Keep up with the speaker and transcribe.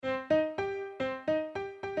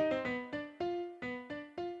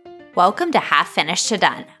Welcome to Half Finished to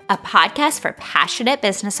Done, a podcast for passionate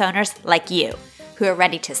business owners like you who are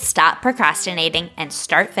ready to stop procrastinating and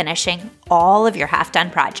start finishing all of your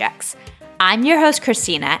half-done projects. I'm your host,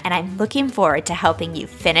 Christina, and I'm looking forward to helping you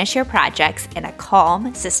finish your projects in a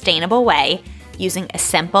calm, sustainable way using a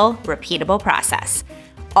simple, repeatable process.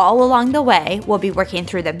 All along the way, we'll be working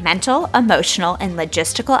through the mental, emotional, and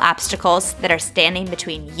logistical obstacles that are standing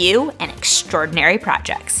between you and extraordinary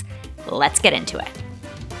projects. Let's get into it.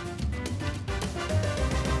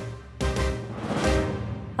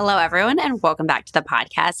 Hello, everyone, and welcome back to the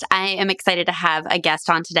podcast. I am excited to have a guest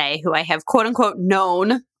on today who I have quote unquote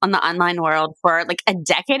known on the online world for like a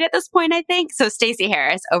decade at this point, I think. So Stacey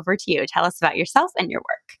Harris, over to you. Tell us about yourself and your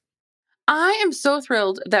work. I am so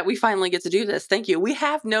thrilled that we finally get to do this. Thank you. We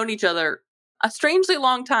have known each other a strangely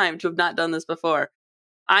long time to have not done this before.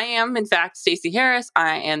 I am, in fact, Stacey Harris.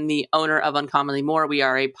 I am the owner of Uncommonly More. We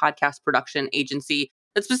are a podcast production agency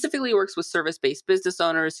that specifically works with service-based business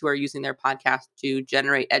owners who are using their podcast to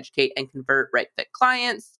generate, educate, and convert right-fit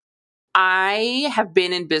clients. I have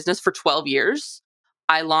been in business for 12 years.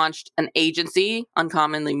 I launched an agency,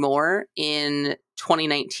 Uncommonly More, in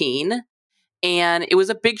 2019. And it was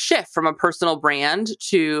a big shift from a personal brand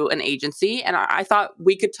to an agency. And I thought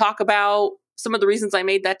we could talk about some of the reasons I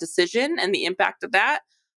made that decision and the impact of that,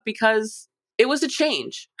 because it was a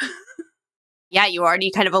change. Yeah, you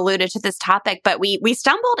already kind of alluded to this topic, but we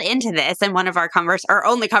stumbled into this in one of our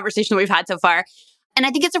only conversation we've had so far. And I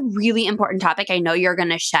think it's a really important topic. I know you're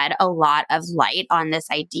going to shed a lot of light on this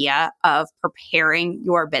idea of preparing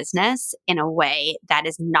your business in a way that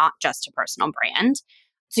is not just a personal brand.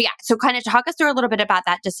 So kind of talk us through a little bit about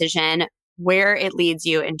that decision, where it leads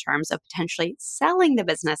you in terms of potentially selling the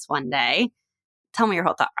business one day. Tell me your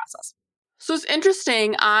whole thought process. So it's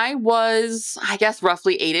interesting. I was, I guess,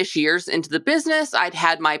 roughly 8-ish years into the business. I'd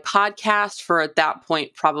had my podcast for, at that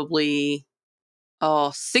point, probably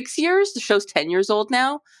 6 years. The show's 10 years old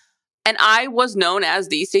now. And I was known as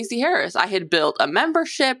the Stacey Harris. I had built a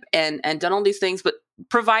membership and done all these things, but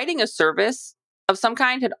providing a service of some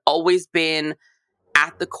kind had always been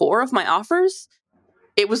at the core of my offers.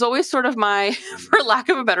 It was always sort of my, for lack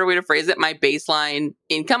of a better way to phrase it, my baseline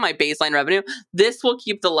income, my baseline revenue. This will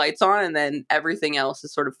keep the lights on, and then everything else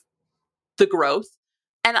is sort of the growth.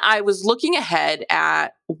 And I was looking ahead at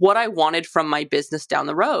what I wanted from my business down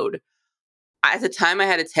the road. At the time, I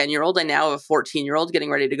had a 10-year-old. I now have a 14-year-old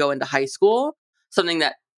getting ready to go into high school, something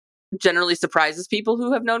that generally surprises people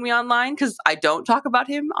who have known me online because I don't talk about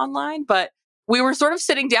him online. But we were sort of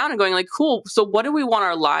sitting down and going like, cool, so what do we want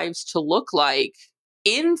our lives to look like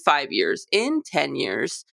in 5 years, in 10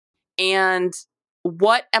 years? And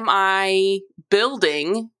what am I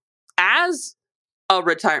building as a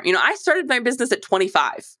retirement? I started my business at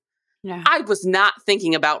 25. Yeah. I was not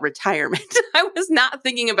thinking about retirement. I was not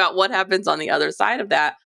thinking about what happens on the other side of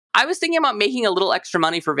that. I was thinking about making a little extra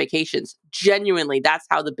money for vacations. Genuinely, that's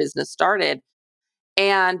how the business started.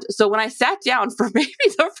 And so when I sat down for maybe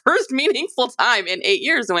the first meaningful time in 8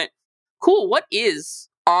 years, I went, cool, what is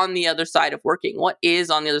on the other side of working? What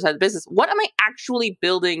is on the other side of the business? What am I actually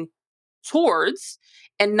building towards,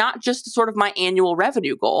 and not just sort of my annual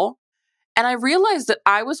revenue goal? And I realized that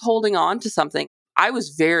I was holding on to something. I was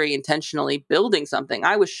very intentionally building something.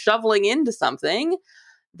 I was shoveling into something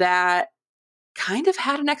that kind of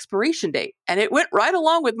had an expiration date, and it went right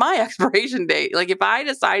along with my expiration date. Like if I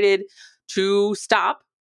decided to stop,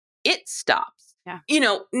 it stops. Yeah.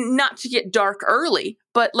 Not to get dark early,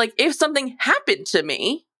 but like if something happened to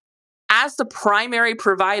me as the primary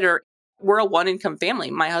provider, we're a one-income family.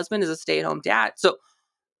 My husband is a stay-at-home dad. So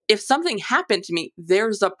if something happened to me,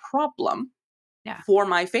 there's a problem for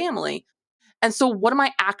my family. And so what am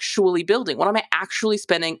I actually building? What am I actually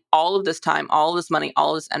spending all of this time, all of this money,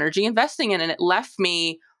 all of this energy investing in? And it left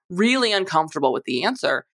me really uncomfortable with the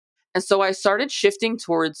answer. And so I started shifting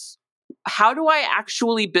towards, how do I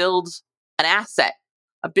actually build an asset,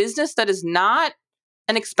 a business that is not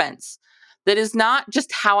an expense, that is not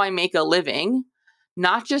just how I make a living,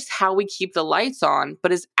 not just how we keep the lights on,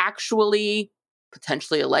 but is actually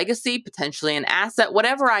potentially a legacy, potentially an asset,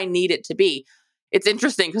 whatever I need it to be. It's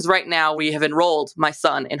interesting because right now we have enrolled my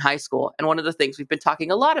son in high school. And one of the things we've been talking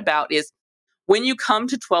a lot about is when you come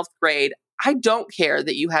to 12th grade, I don't care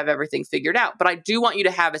that you have everything figured out, but I do want you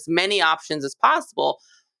to have as many options as possible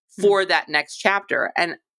for that next chapter.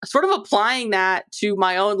 And sort of applying that to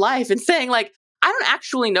my own life and saying like, I don't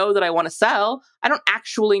actually know that I want to sell. I don't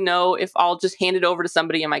actually know if I'll just hand it over to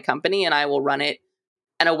somebody in my company and I will run it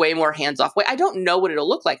in a way more hands-off way. I don't know what it'll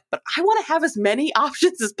look like, but I want to have as many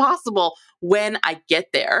options as possible when I get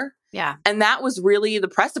there. Yeah. And that was really the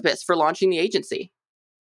precipice for launching the agency.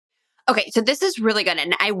 Okay, so this is really good.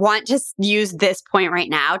 And I want to use this point right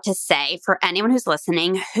now to say for anyone who's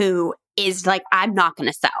listening who is like, I'm not going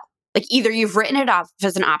to sell. Like either you've written it off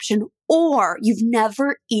as an option or you've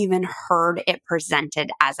never even heard it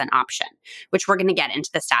presented as an option, which we're going to get into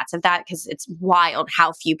the stats of that because it's wild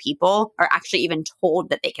how few people are actually even told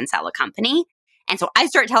that they can sell a company. And so I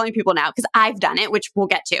start telling people now because I've done it, which we'll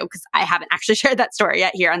get to because I haven't actually shared that story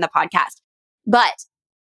yet here on the podcast. But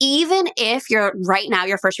even if you're right now,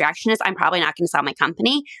 your first reaction is, I'm probably not going to sell my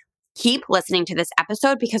company, keep listening to this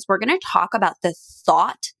episode because we're going to talk about the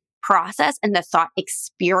thought process and the thought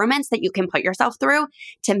experiments that you can put yourself through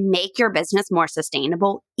to make your business more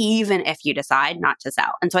sustainable, even if you decide not to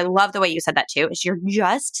sell. And so I love the way you said that too, is you're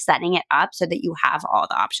just setting it up so that you have all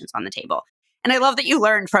the options on the table. And I love that you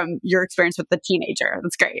learned from your experience with the teenager.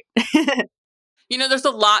 That's great. There's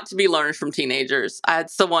a lot to be learned from teenagers.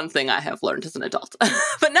 It's the one thing I have learned as an adult.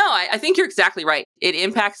 But no, I think you're exactly right. It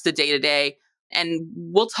impacts the day-to-day. And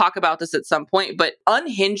we'll talk about this at some point. But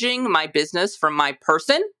unhinging my business from my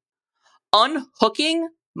person, unhooking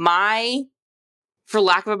my, for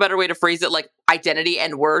lack of a better way to phrase it, like identity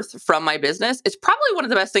and worth from my business is probably one of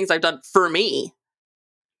the best things I've done for me.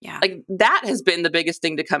 Yeah. Like that has been the biggest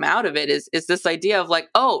thing to come out of it is this idea of like,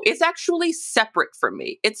 oh, it's actually separate from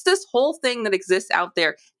me. It's this whole thing that exists out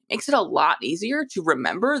there. It makes it a lot easier to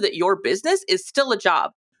remember that your business is still a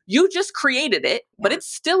job. You just created it, but it's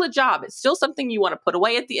still a job. It's still something you want to put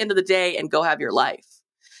away at the end of the day and go have your life.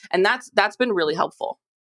 And that's been really helpful.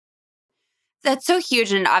 That's so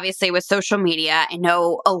huge. And obviously with social media, I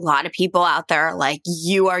know a lot of people out there are like,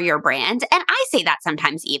 you are your brand. And I say that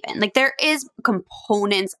sometimes even. Like there is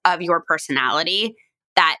components of your personality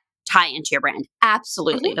that tie into your brand.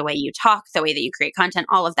 Absolutely. Mm-hmm. The way you talk, the way that you create content,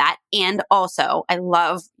 all of that. And also, I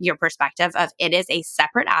love your perspective of it is a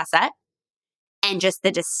separate asset. And just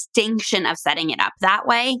the distinction of setting it up that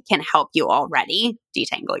way can help you already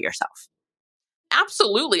detangle yourself.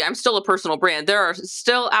 Absolutely. I'm still a personal brand. There are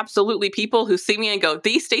still absolutely people who see me and go,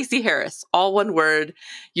 the Stacey Harris, all one word.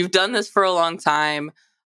 You've done this for a long time.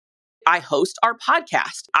 I host our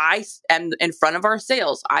podcast. I am in front of our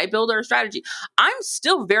sales. I build our strategy. I'm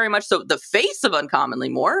still very much so the face of Uncommonly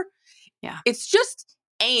More. Yeah. It's just,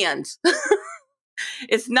 and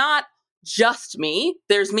it's not just me.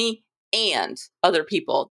 There's me and other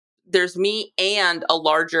people. There's me and a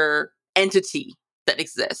larger entity that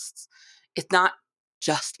exists. It's not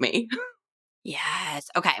just me. Yes.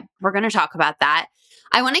 Okay. We're going to talk about that.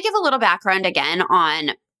 I want to give a little background again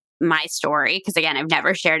on my story because, again, I've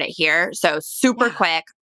never shared it here. So, super quick.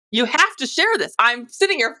 You have to share this. I'm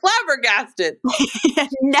sitting here flabbergasted.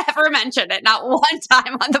 Never mentioned it. Not one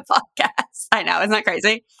time on the podcast. I know. Isn't that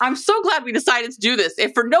crazy? I'm so glad we decided to do this,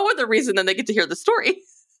 if for no other reason than they get to hear the story.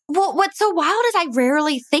 Well, what's so wild is I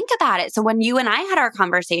rarely think about it. So when you and I had our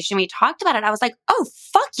conversation, we talked about it. I was like, oh,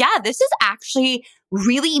 fuck yeah, this is actually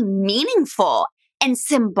really meaningful and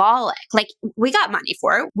symbolic. Like we got money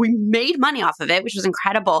for it. We made money off of it, which was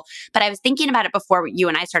incredible. But I was thinking about it before you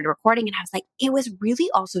and I started recording and I was like, it was really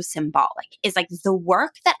also symbolic. It's like the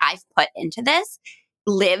work that I've put into this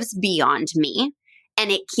lives beyond me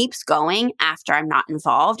and it keeps going after I'm not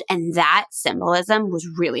involved. And that symbolism was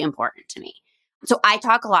really important to me. So I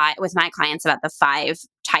talk a lot with my clients about the 5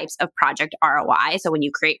 types of project ROI. So when you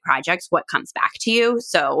create projects, what comes back to you?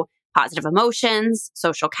 So positive emotions,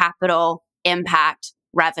 social capital, impact,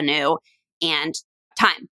 revenue, and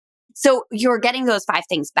time. So you're getting those 5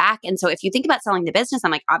 things back. And so if you think about selling the business, I'm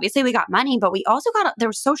like, obviously we got money, but we also there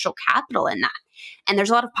was social capital in that. And there's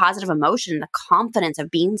a lot of positive emotion, the confidence of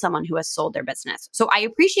being someone who has sold their business. So I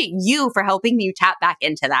appreciate you for helping me tap back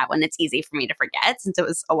into that when it's easy for me to forget since it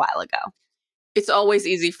was a while ago. It's always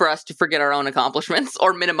easy for us to forget our own accomplishments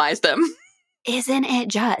or minimize them. Isn't it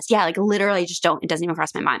just? Yeah, like literally it doesn't even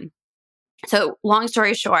cross my mind. So long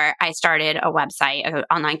story short, I started a website, an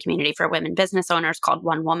online community for women business owners called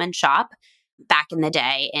One Woman Shop back in the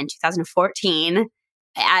day in 2014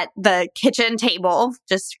 at the kitchen table,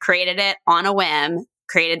 just created it on a whim,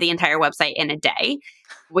 created the entire website in a day,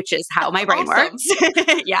 which is how my brain works.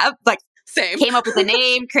 Yeah, like same. Came up with the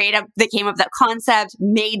name, came up with that concept,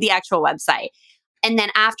 made the actual website. And then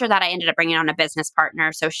after that, I ended up bringing on a business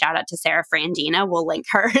partner. So shout out to Sarah Frandina. We'll link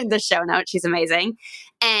her in the show notes. She's amazing.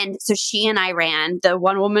 And so she and I ran the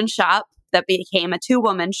one woman shop that became a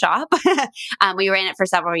 2-woman shop. We ran it for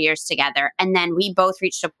several years together. And then we both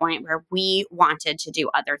reached a point where we wanted to do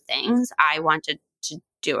other things. I wanted to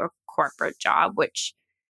do a corporate job, which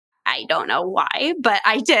I don't know why, but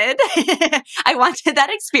I did. I wanted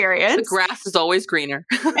that experience. The grass is always greener.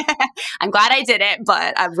 I'm glad I did it,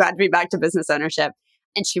 but I'm glad to be back to business ownership.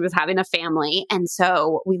 and she was having a family. And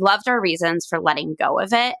so we loved our reasons for letting go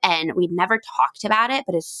of it. And we'd never talked about it.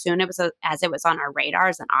 But as soon as it was on our radar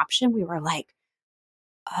as an option, we were like,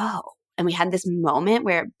 oh. And we had this moment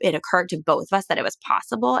where it occurred to both of us that it was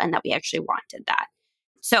possible and that we actually wanted that.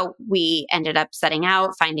 So we ended up setting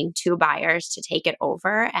out, finding 2 buyers to take it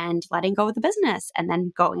over and letting go of the business and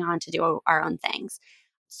then going on to do our own things.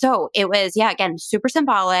 So it was, again, super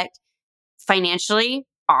symbolic, financially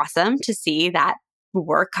awesome to see that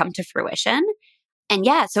work come to fruition. And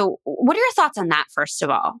so what are your thoughts on that, first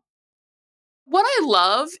of all? What I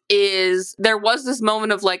love is there was this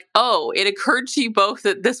moment of like, oh, it occurred to you both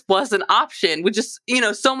that this was an option, which is,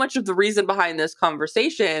 so much of the reason behind this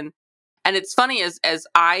conversation. And it's funny as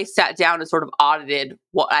I sat down and sort of audited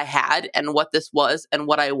what I had and what this was and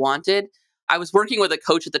what I wanted. I was working with a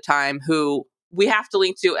coach at the time who we have to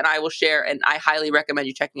link to, and I will share. And I highly recommend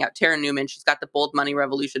you checking out Tara Newman. She's got the Bold Money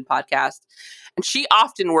Revolution podcast. And she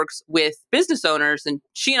often works with business owners. And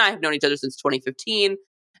she and I have known each other since 2015.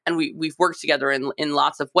 And we've worked together in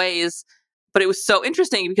lots of ways. But it was so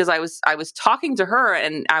interesting because I was talking to her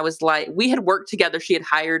and I was like, we had worked together. She had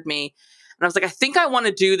hired me. And I was like, I think I want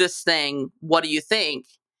to do this thing. What do you think?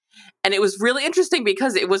 And it was really interesting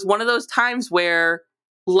because it was one of those times where,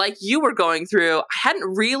 like you were going through, I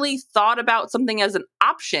hadn't really thought about something as an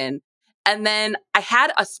option. And then I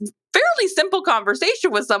had a fairly simple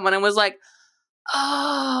conversation with someone and was like,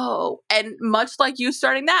 oh, and much like you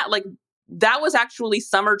starting that was actually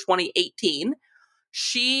summer 2018.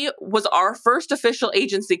 She was our first official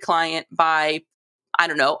agency client by, I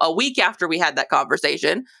don't know, a week after we had that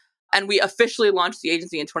conversation. And we officially launched the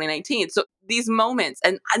agency in 2019. So these moments,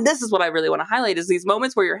 and this is what I really want to highlight, is these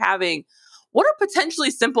moments where you're having what are potentially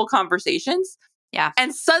simple conversations. Yeah.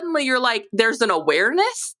 And suddenly you're like, there's an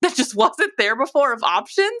awareness that just wasn't there before of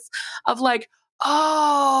options of like,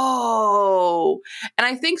 oh. And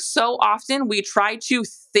I think so often we try to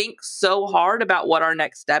think so hard about what our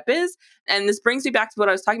next step is. And this brings me back to what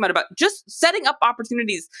I was talking about just setting up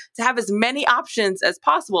opportunities to have as many options as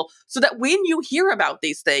possible so that when you hear about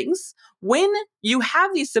these things, when you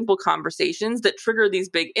have these simple conversations that trigger these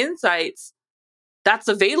big insights, that's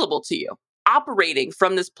available to you. Operating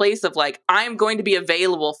from this place of like, I'm going to be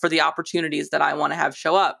available for the opportunities that I want to have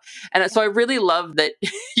show up. And so I really love that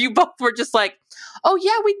you both were just like, oh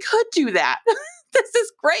yeah, we could do that. This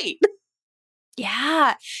is great.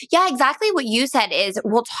 Yeah, exactly what you said is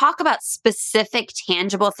we'll talk about specific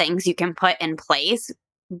tangible things you can put in place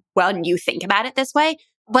when you think about it this way.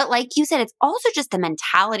 But like you said, it's also just the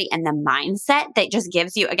mentality and the mindset that just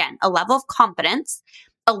gives you, again, a level of confidence,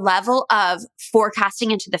 a level of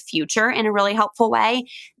forecasting into the future in a really helpful way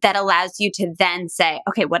that allows you to then say,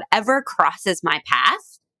 okay, whatever crosses my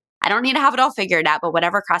path, I don't need to have it all figured out, but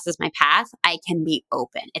whatever crosses my path, I can be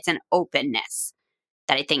open. It's an openness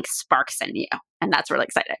that I think sparks in you. And that's really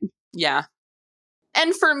exciting. Yeah.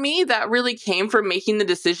 And for me, that really came from making the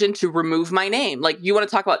decision to remove my name. Like, you want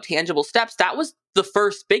to talk about tangible steps. That was the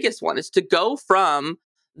first biggest one, is to go from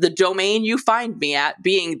the domain you find me at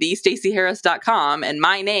being thestaceyharris.com and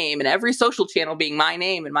my name and every social channel being my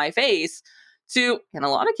name and my face to, in a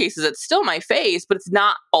lot of cases, it's still my face, but it's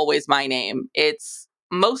not always my name. It's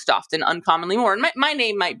most often uncommonly more. And my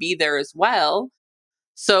name might be there as well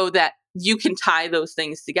so that you can tie those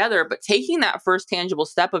things together. But taking that first tangible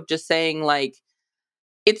step of just saying like,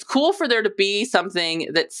 it's cool for there to be something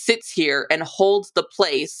that sits here and holds the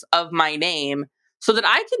place of my name so that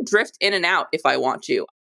I can drift in and out if I want to.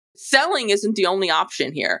 Selling isn't the only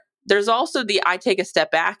option here. There's also I take a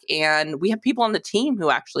step back and we have people on the team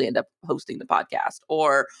who actually end up hosting the podcast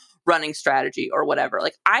or running strategy or whatever.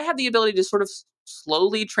 Like, I have the ability to sort of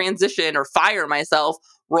slowly transition or fire myself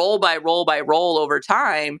roll by roll by roll over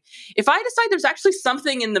time. If I decide there's actually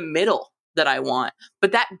something in the middle that I want,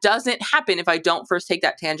 but that doesn't happen if I don't first take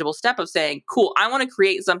that tangible step of saying, cool, I want to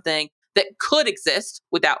create something that could exist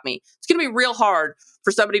without me. It's going to be real hard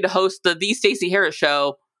for somebody to host the Stacey Harris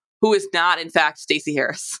show who is not, in fact, Stacey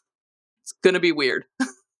Harris. It's going to be weird.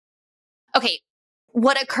 Okay.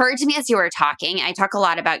 What occurred to me as you were talking, I talk a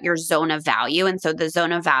lot about your zone of value. And so the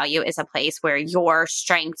zone of value is a place where your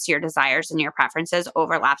strengths, your desires, and your preferences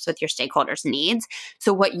overlaps with your stakeholders' needs.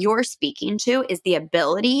 So what you're speaking to is the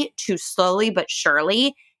ability to slowly but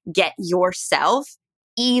surely get yourself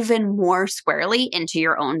even more squarely into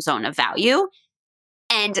your own zone of value.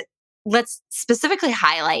 And let's specifically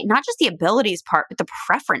highlight not just the abilities part, but the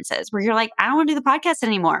preferences where you're like, I don't want to do the podcast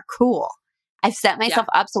anymore. Cool. I've set myself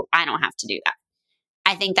up so I don't have to do that.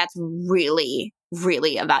 I think that's really,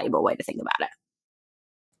 really a valuable way to think about it.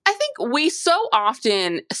 I think we so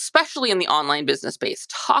often, especially in the online business space,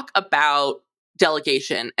 talk about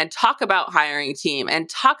delegation and talk about hiring a team and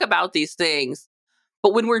talk about these things.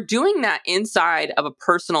 But when we're doing that inside of a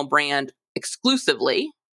personal brand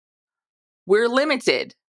exclusively, we're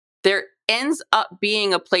limited. There ends up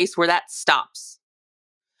being a place where that stops.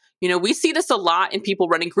 We see this a lot in people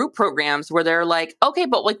running group programs where they're like, okay,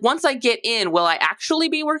 but like once I get in, will I actually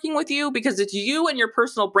be working with you? Because it's you and your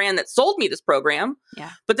personal brand that sold me this program.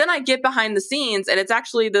 Yeah. But then I get behind the scenes and it's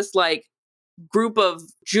actually this like group of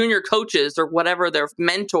junior coaches or whatever their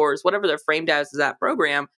mentors, whatever they're framed as that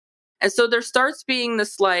program. And so there starts being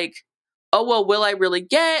this like, oh, well, will I really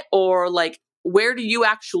get? Or like, where do you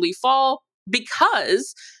actually fall?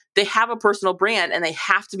 Because they have a personal brand and they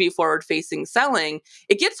have to be forward facing selling.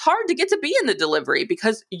 It gets hard to get to be in the delivery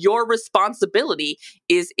because your responsibility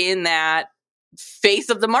is in that face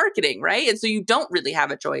of the marketing, right? And so you don't really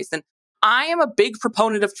have a choice. And I am a big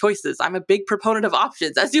proponent of choices. I'm a big proponent of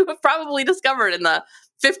options, as you have probably discovered in the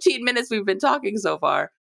 15 minutes we've been talking so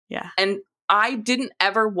far. Yeah. And I didn't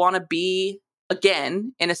ever want to be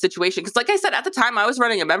again in a situation. Because like I said, at the time I was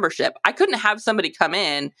running a membership. I couldn't have somebody come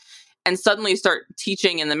in and suddenly start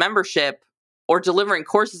teaching in the membership or delivering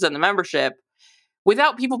courses in the membership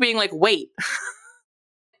without people being like, wait,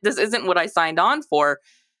 this isn't what I signed on for.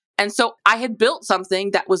 And so I had built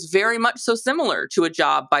something that was very much so similar to a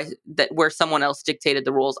job where someone else dictated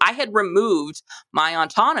the rules. I had removed my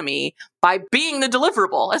autonomy by being the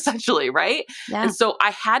deliverable, essentially, right? Yeah. And so I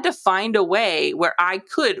had to find a way where I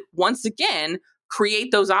could, once again,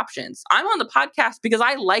 create those options. I'm on the podcast because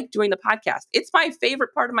I like doing the podcast. It's my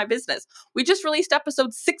favorite part of my business. We just released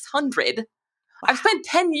episode 600. Wow. I've spent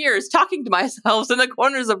 10 years talking to myself in the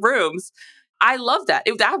corners of rooms. I love that.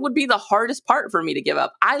 That would be the hardest part for me to give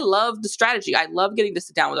up. I love the strategy. I love getting to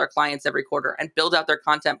sit down with our clients every quarter and build out their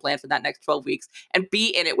content plan for that next 12 weeks and be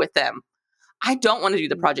in it with them. I don't want to do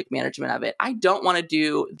the project management of it. I don't want to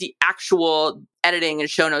do the actual editing and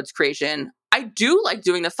show notes creation. I do like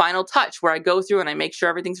doing the final touch where I go through and I make sure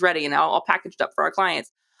everything's ready and all packaged up for our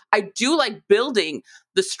clients. I do like building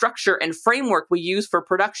the structure and framework we use for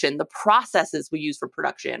production, the processes we use for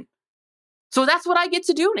production. So that's what I get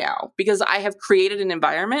to do now because I have created an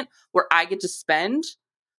environment where I get to spend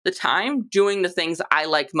the time doing the things I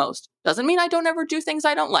like most. Doesn't mean I don't ever do things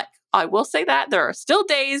I don't like. I will say that there are still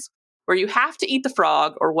days where you have to eat the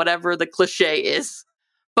frog or whatever the cliche is.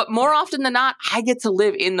 But more often than not, I get to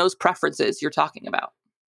live in those preferences you're talking about.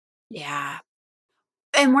 Yeah.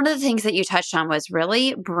 And one of the things that you touched on was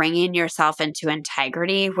really bringing yourself into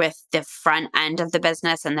integrity with the front end of the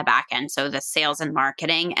business and the back end. So the sales and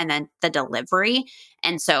marketing and then the delivery.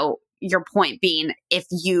 And so your point being, if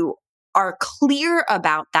you are clear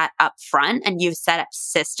about that up front and you've set up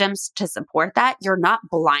systems to support that, you're not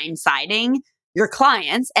blindsiding your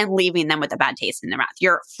clients and leaving them with a bad taste in their mouth.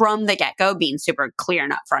 You're from the get-go being super clear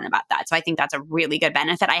and upfront about that. So I think that's a really good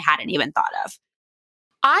benefit I hadn't even thought of.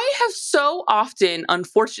 I have so often,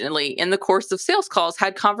 unfortunately, in the course of sales calls,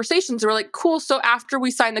 had conversations where like, cool, so after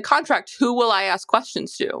we sign the contract, who will I ask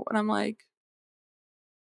questions to? And I'm like,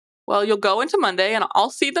 well, you'll go into Monday and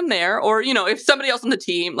I'll see them there. Or, if somebody else on the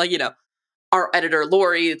team, like, our editor,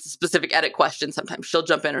 Lori, it's a specific edit question. Sometimes she'll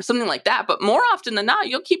jump in or something like that. But more often than not,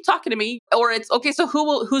 you'll keep talking to me. Or it's, okay, so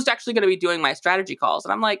who's actually going to be doing my strategy calls?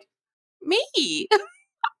 And I'm like, me.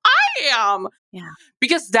 I am. Yeah.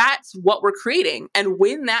 Because that's what we're creating. And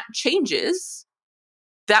when that changes,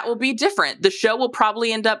 that will be different. The show will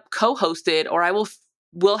probably end up co-hosted, or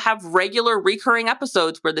we'll have regular recurring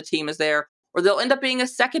episodes where the team is there, or they'll end up being a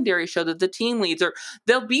secondary show that the team leads, or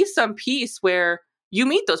there'll be some piece where you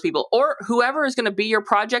meet those people, or whoever is going to be your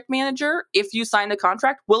project manager, if you sign a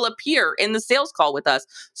contract, will appear in the sales call with us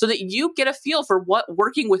so that you get a feel for what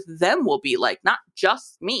working with them will be like, not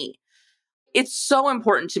just me. It's so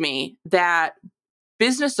important to me that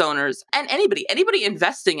business owners and anybody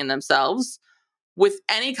investing in themselves with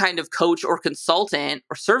any kind of coach or consultant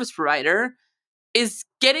or service provider is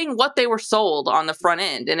getting what they were sold on the front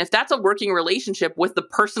end. And if that's a working relationship with the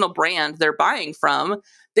personal brand they're buying from,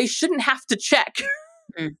 they shouldn't have to check.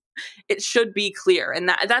 It should be clear. And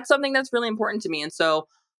that's something that's really important to me. And so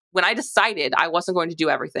when I decided I wasn't going to do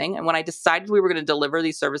everything, and when I decided we were going to deliver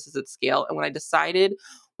these services at scale, and when I decided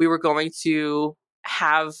we were going to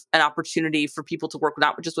have an opportunity for people to work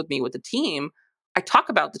not just with me, with the team, I talk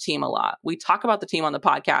about the team a lot. We talk about the team on the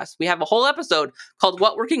podcast. We have a whole episode called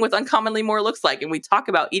What Working with Uncommonly More Looks Like. And we talk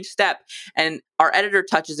about each step, and our editor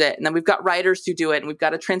touches it. And then we've got writers who do it. And we've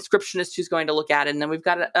got a transcriptionist who's going to look at it. And then we've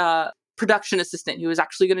got a production assistant who is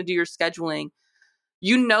actually going to do your scheduling.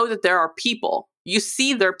 You know that there are people. You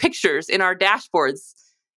see their pictures in our dashboards.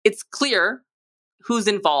 It's clear who's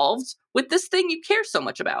involved with this thing you care so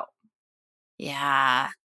much about. Yeah.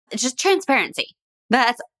 It's just transparency.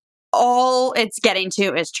 That's all it's getting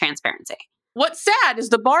to is transparency. What's sad is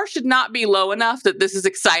the bar should not be low enough that this is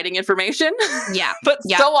exciting information. Yeah. But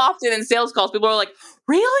yeah. so often in sales calls, people are like,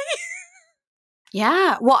 really?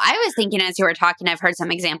 Yeah. Well, I was thinking as you were talking, I've heard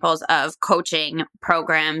some examples of coaching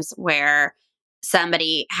programs where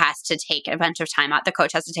somebody has to take a bunch of time out. The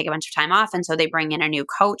coach has to take a bunch of time off. And so they bring in a new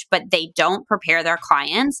coach, but they don't prepare their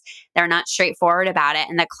clients. They're not straightforward about it.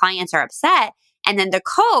 And the clients are upset. And then the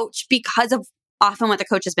coach, because of often what the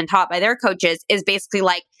coach has been taught by their coaches, is basically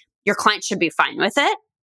like, your client should be fine with it.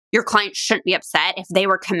 Your client shouldn't be upset. If they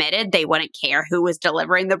were committed, they wouldn't care who was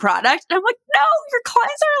delivering the product. And I'm like, no, your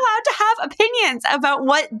clients are allowed to have opinions about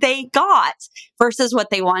what they got versus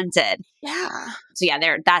what they wanted. Yeah. So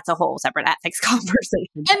yeah, that's a whole separate ethics conversation.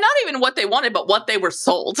 And not even what they wanted, but what they were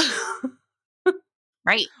sold.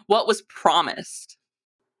 Right. What was promised.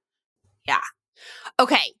 Yeah.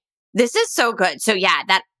 Okay. This is so good. So yeah,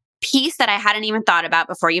 that piece that I hadn't even thought about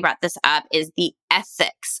before you brought this up is the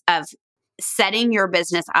ethics of setting your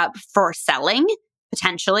business up for selling,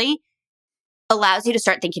 potentially, allows you to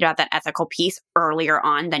start thinking about that ethical piece earlier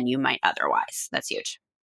on than you might otherwise. That's huge.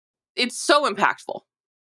 It's so impactful.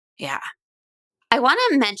 Yeah. I want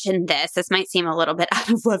to mention this. This might seem a little bit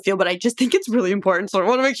out of left field, but I just think it's really important. So I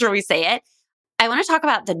want to make sure we say it. I want to talk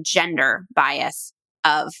about the gender bias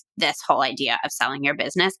of this whole idea of selling your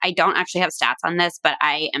business. I don't actually have stats on this, but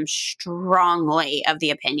I am strongly of the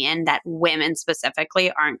opinion that women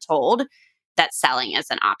specifically aren't told that selling is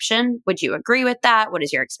an option. Would you agree with that? What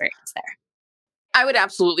is your experience there? I would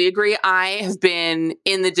absolutely agree. I have been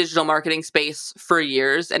in the digital marketing space for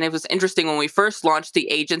years. And it was interesting when we first launched the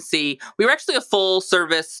agency, we were actually a full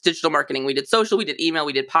service digital marketing. We did social, we did email,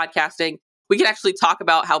 we did podcasting. We can actually talk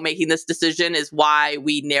about how making this decision is why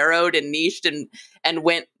we narrowed and niched and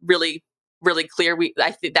went really, really clear.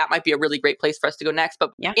 I think that might be a really great place for us to go next.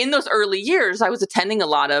 But in those early years, I was attending a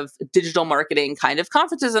lot of digital marketing kind of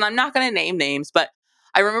conferences, and I'm not going to name names, but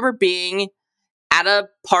I remember being at a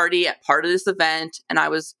party at part of this event, and I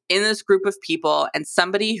was in this group of people, and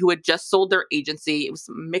somebody who had just sold their agency, it was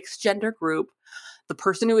a mixed gender group. The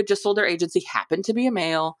person who had just sold their agency happened to be a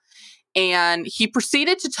male. And he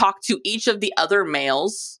proceeded to talk to each of the other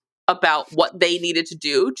males about what they needed to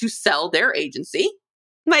do to sell their agency.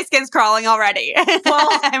 My skin's crawling already. Well,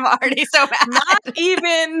 I'm already so mad. Not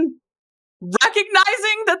even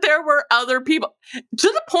recognizing that there were other people, to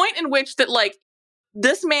the point in which that like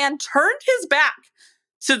this man turned his back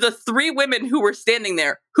to the three women who were standing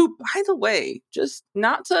there, who, by the way, just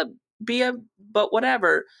not to be but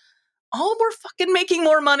whatever, all were fucking making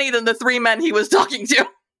more money than the three men he was talking to.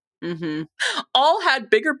 Mm-hmm. All had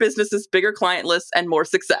bigger businesses, bigger client lists, and more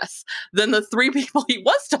success than the three people he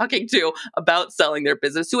was talking to about selling their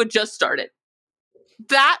business who had just started.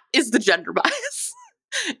 That is the gender bias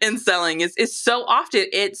in selling is so often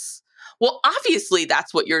it's, well, obviously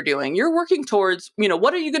that's what you're doing. You're working towards,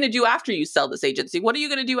 what are you going to do after you sell this agency? What are you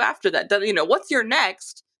going to do after that? What's your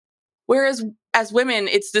next? Whereas as women,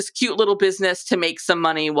 it's this cute little business to make some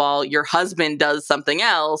money while your husband does something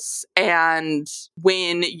else. And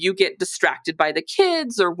when you get distracted by the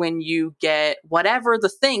kids or when you get whatever the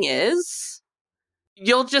thing is,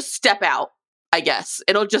 you'll just step out, I guess.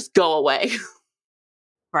 It'll just go away.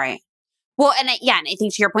 Right. Well, and I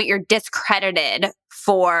think to your point, you're discredited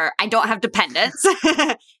for, I don't have dependents,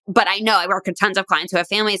 but I know I work with tons of clients who have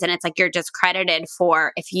families, and it's like you're discredited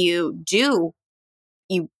for if you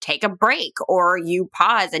take a break or you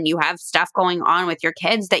pause and you have stuff going on with your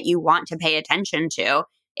kids that you want to pay attention to.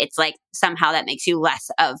 It's like somehow that makes you less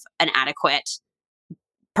of an adequate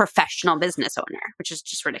professional business owner, which is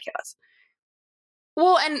just ridiculous.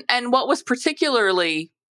 Well, and what was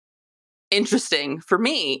particularly interesting for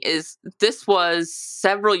me is this was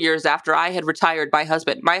several years after I had retired my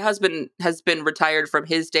husband. My husband has been retired from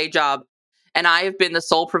his day job, and I have been the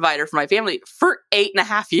sole provider for my family for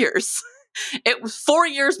 8.5 years. It was 4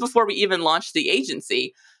 years before we even launched the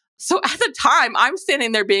agency. So at the time, I'm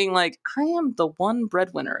standing there being like, I am the one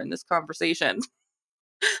breadwinner in this conversation.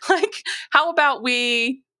 Like, how about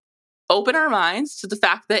we open our minds to the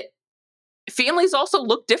fact that families also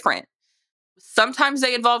look different. Sometimes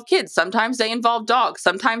they involve kids. Sometimes they involve dogs.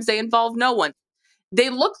 Sometimes they involve no one. They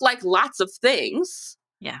look like lots of things.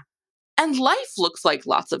 Yeah. And life looks like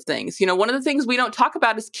lots of things. One of the things we don't talk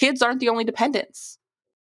about is kids aren't the only dependents.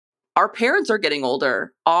 Our parents are getting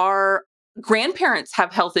older. Our grandparents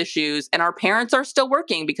have health issues, and our parents are still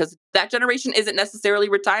working because that generation isn't necessarily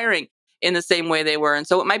retiring in the same way they were. And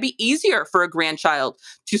so it might be easier for a grandchild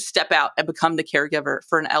to step out and become the caregiver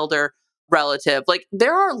for an elder relative. Like,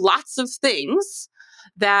 there are lots of things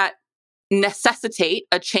that necessitate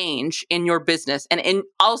a change in your business and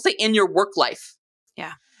I'll say in your work life.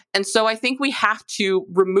 Yeah. And so I think we have to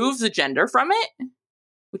remove the gender from it,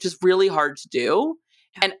 which is really hard to do,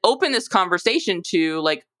 and open this conversation to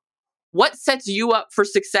like, what sets you up for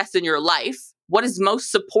success in your life? What is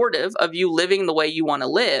most supportive of you living the way you want to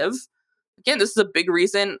live? Again, this is a big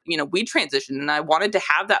reason, we transitioned and I wanted to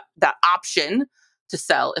have that option to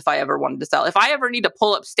sell if I ever wanted to sell. If I ever need to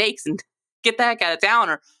pull up stakes and get the heck out of town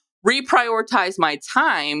or reprioritize my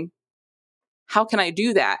time, how can I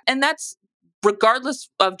do that? And that's regardless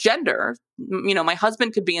of gender. My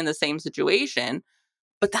husband could be in the same situation,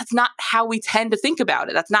 but that's not how we tend to think about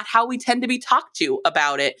it. That's not how we tend to be talked to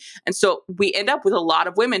about it. And so we end up with a lot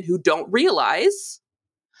of women who don't realize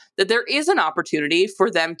that there is an opportunity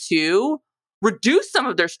for them to reduce some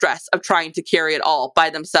of their stress of trying to carry it all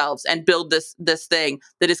by themselves and build this thing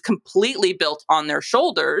that is completely built on their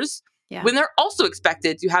shoulders. Yeah. When they're also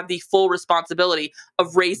expected to have the full responsibility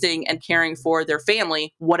of raising and caring for their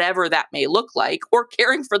family, whatever that may look like, or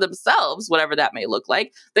caring for themselves, whatever that may look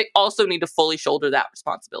like, they also need to fully shoulder that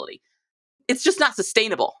responsibility. It's just not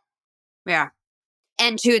sustainable. Yeah.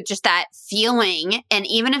 And to just that feeling, and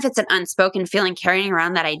even if it's an unspoken feeling, carrying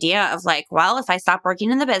around that idea of like, well, if I stop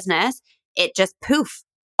working in the business, it just poof,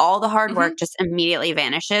 all the hard work just immediately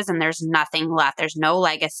vanishes and there's nothing left. There's no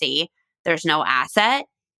legacy. There's no asset.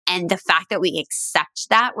 And the fact that we accept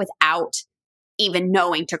that without even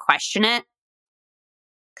knowing to question it,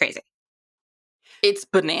 crazy. It's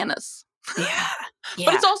bananas. Yeah.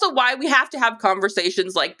 But it's also why we have to have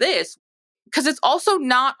conversations like this, because it's also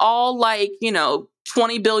not all like,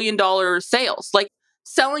 $20 billion sales. Like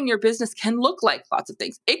selling your business can look like lots of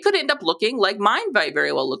things. It could end up looking like mine might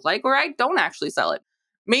very well look like, or I don't actually sell it.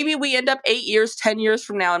 Maybe we end up 8 years, 10 years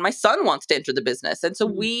from now, and my son wants to enter the business. And so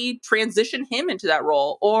we transition him into that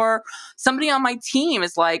role. Or somebody on my team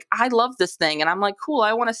is like, I love this thing. And I'm like, cool,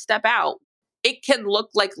 I want to step out. It can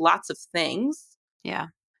look like lots of things. Yeah.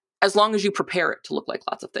 As long as you prepare it to look like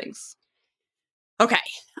lots of things. Okay.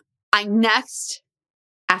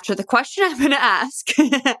 After the question I'm going to ask,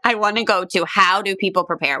 I want to go to how do people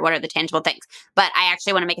prepare? What are the tangible things? But I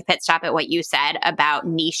actually want to make a pit stop at what you said about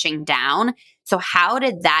niching down. So how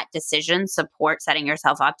did that decision support setting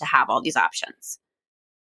yourself up to have all these options?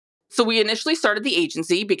 So we initially started the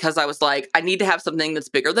agency because I was like, I need to have something that's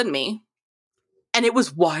bigger than me. And it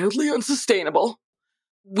was wildly unsustainable.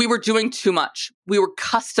 We were doing too much. We were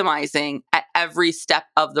customizing at every step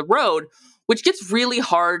of the road, which gets really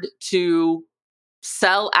hard to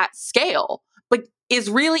sell at scale, but is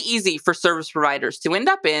really easy for service providers to end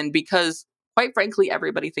up in because, quite frankly,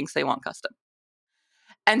 everybody thinks they want custom.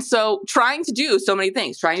 And so trying to do so many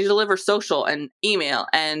things, trying to deliver social and email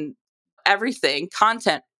and everything,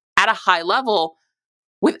 content at a high level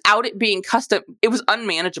without it being custom, it was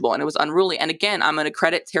unmanageable and it was unruly. And again, I'm going to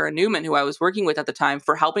credit Tara Newman, who I was working with at the time,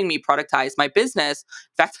 for helping me productize my business.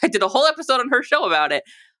 In fact, I did a whole episode on her show about it,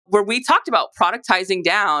 where we talked about productizing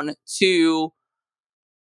down to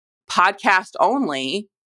podcast only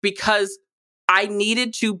because I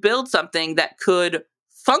needed to build something that could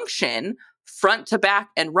function front to back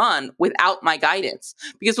and run without my guidance.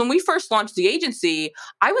 Because when we first launched the agency,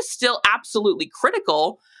 I was still absolutely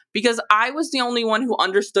critical because I was the only one who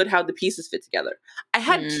understood how the pieces fit together. I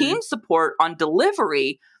had team support on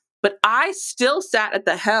delivery, but I still sat at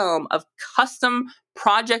the helm of custom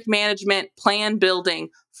project management, plan building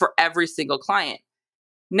for every single client.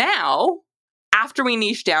 Now, after we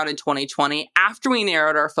niched down in 2020, after we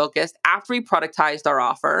narrowed our focus, after we productized our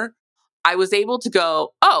offer, I was able to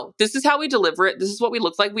go, oh, this is how we deliver it. This is what we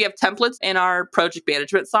look like. We have templates in our project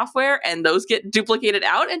management software, and those get duplicated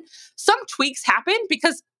out. And some tweaks happen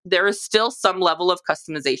because there is still some level of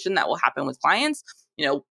customization that will happen with clients.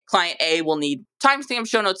 Client A will need timestamp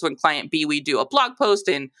show notes when client B, we do a blog post,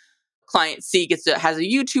 and client C has a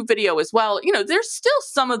YouTube video as well. There's still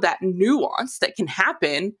some of that nuance that can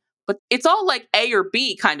happen, but it's all like A or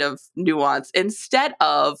B kind of nuance instead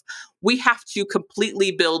of we have to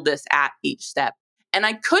completely build this at each step. And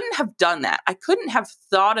I couldn't have done that. I couldn't have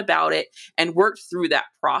thought about it and worked through that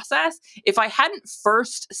process if I hadn't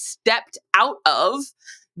first stepped out of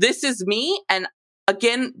this is me. And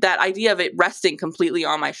again, that idea of it resting completely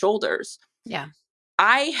on my shoulders. Yeah.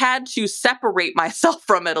 I had to separate myself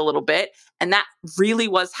from it a little bit. And that really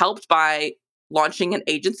was helped by launching an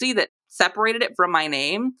agency that separated it from my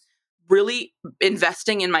name, really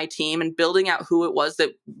investing in my team and building out who it was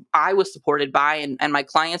that I was supported by and my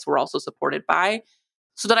clients were also supported by,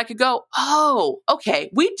 so that I could go, oh, okay,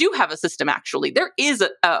 we do have a system actually. There is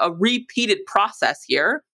a repeated process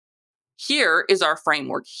here. Here is our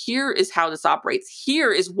framework. Here is how this operates.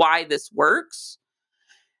 Here is why this works.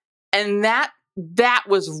 And that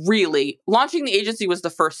was really, launching the agency was the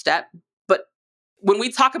first step. But when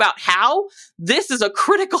we talk about how, this is a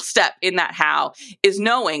critical step in that how, is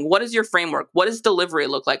knowing what is your framework? What does delivery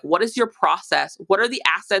look like? What is your process? What are the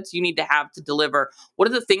assets you need to have to deliver? What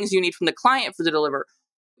are the things you need from the client for the deliver?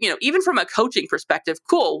 Even from a coaching perspective,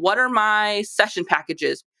 cool. What are my session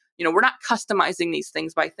packages? We're not customizing these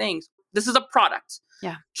things by things. This is a product.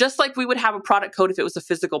 Yeah. Just like we would have a product code if it was a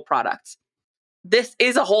physical product. This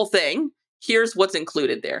is a whole thing. Here's what's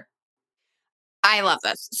included there. I love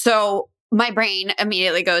this. So my brain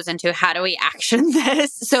immediately goes into how do we action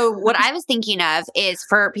this? So what I was thinking of is,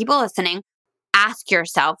 for people listening, ask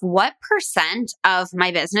yourself, what percent of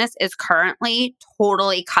my business is currently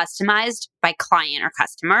totally customized by client or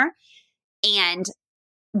customer? And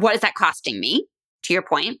what is that costing me, to your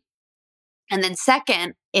point? And then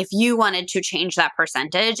second, if you wanted to change that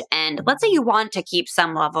percentage, and let's say you want to keep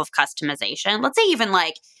some level of customization, let's say even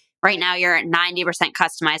like right now you're at 90%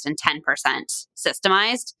 customized and 10%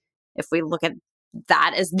 systemized. If we look at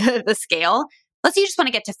that as the scale, let's say you just want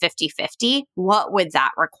to get to 50-50, what would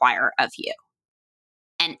that require of you?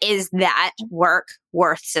 And is that work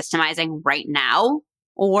worth systemizing right now?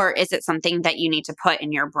 Or is it something that you need to put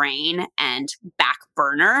in your brain and back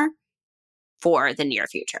burner for the near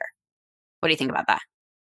future? What do you think about that?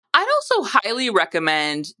 I'd also highly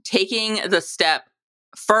recommend taking the step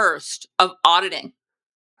first of auditing.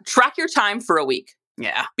 Track your time for a week.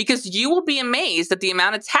 Yeah. Because you will be amazed at the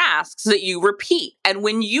amount of tasks that you repeat. And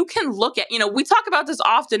when you can look at, we talk about this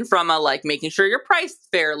often from a making sure you're priced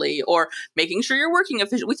fairly or making sure you're working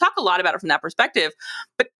efficiently. We talk a lot about it from that perspective,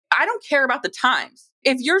 but I don't care about the times.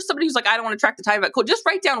 If you're somebody who's like, I don't want to track the time, cool, just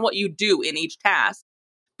write down what you do in each task.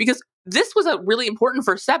 Because this was a really important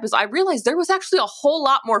first step, is I realized there was actually a whole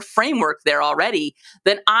lot more framework there already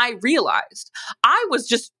than I realized. I was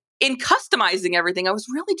just, in customizing everything, I was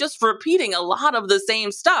really just repeating a lot of the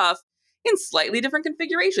same stuff in slightly different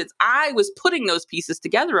configurations. I was putting those pieces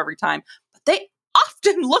together every time, but they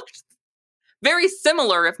often looked very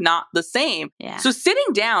similar, if not the same. Yeah. So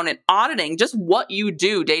sitting down and auditing just what you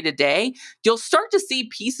do day to day, you'll start to see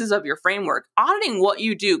pieces of your framework. Auditing what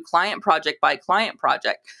you do client project by client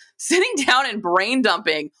project, sitting down and brain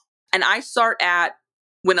dumping. And I start at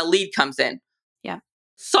when a lead comes in. Yeah.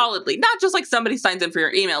 Solidly, not just like somebody signs in for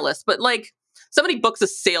your email list, but like somebody books a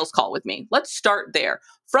sales call with me. Let's start there.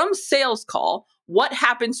 From sales call, what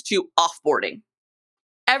happens to offboarding?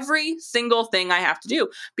 Every single thing I have to do,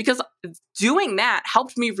 because doing that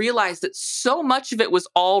helped me realize that so much of it was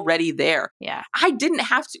already there. Yeah. I didn't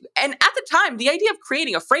have to. And at the time, the idea of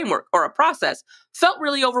creating a framework or a process felt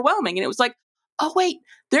really overwhelming. And it was like, oh, wait,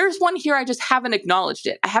 there's one here. I just haven't acknowledged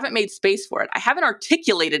it. I haven't made space for it. I haven't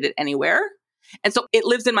articulated it anywhere. And so it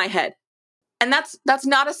lives in my head. And that's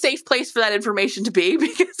not a safe place for that information to be,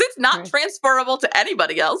 because it's not transferable to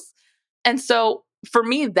anybody else. And so for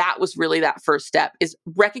me, that was really that first step, is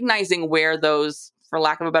recognizing where those, for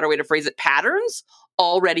lack of a better way to phrase it, patterns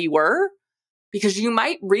already were, because you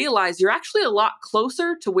might realize you're actually a lot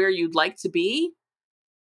closer to where you'd like to be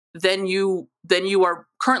than you are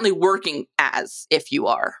currently working as, if you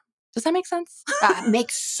are. Does that make sense?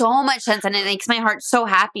 Makes so much sense. And it makes my heart so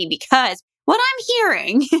happy, because what I'm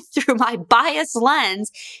hearing through my biased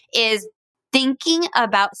lens is thinking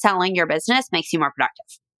about selling your business makes you more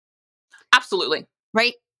productive. Absolutely.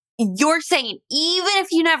 Right? You're saying even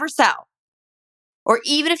if you never sell, or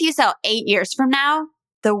even if you sell 8 years from now,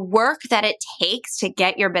 the work that it takes to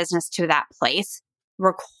get your business to that place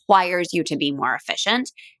requires you to be more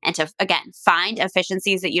efficient and to, again, find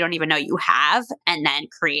efficiencies that you don't even know you have, and then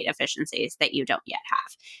create efficiencies that you don't yet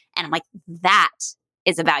have. And I'm like, that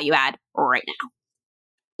is a value add right now.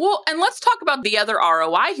 Well, and let's talk about the other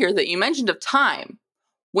ROI here that you mentioned of time.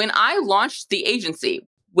 When I launched the agency,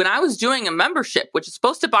 when I was doing a membership, which is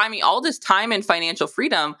supposed to buy me all this time and financial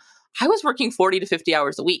freedom, I was working 40 to 50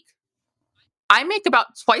 hours a week. I make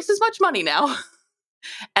about twice as much money now,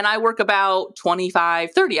 and I work about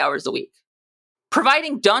 25, 30 hours a week,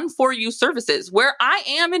 providing done-for-you services where I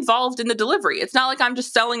am involved in the delivery. It's not like I'm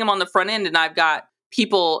just selling them on the front end and I've got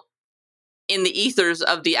people in the ethers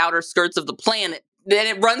of the outer skirts of the planet, then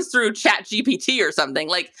it runs through Chat GPT or something.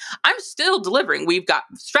 Like, I'm still delivering. We've got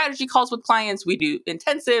strategy calls with clients. We do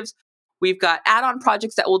intensives. We've got add-on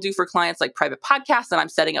projects that we'll do for clients, like private podcasts, and I'm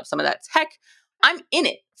setting up some of that tech. I'm in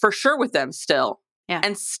it for sure with them still. Yeah.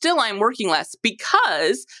 And still I'm working less,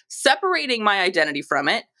 because separating my identity from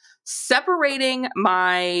it, separating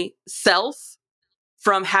myself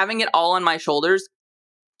from having it all on my shoulders,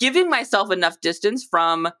 giving myself enough distance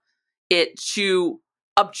from it to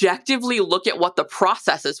objectively look at what the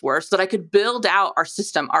processes were so that I could build out our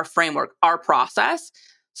system, our framework, our process,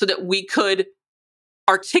 so that we could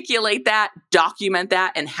articulate that, document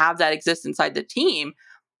that, and have that exist inside the team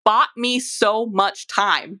bought me so much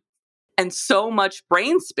time and so much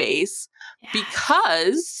brain space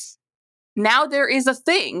because now there is a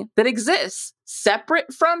thing that exists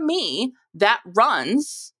separate from me that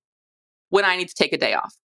runs when I need to take a day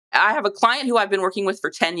off. I have a client who I've been working with for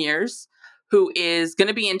 10 years who is going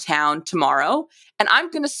to be in town tomorrow, and I'm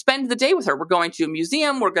going to spend the day with her. We're going to a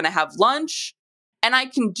museum. We're going to have lunch. And I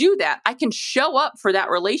can do that. I can show up for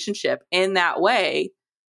that relationship in that way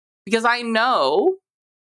because I know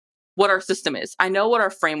what our system is. I know what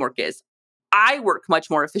our framework is. I work much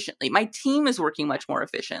more efficiently. My team is working much more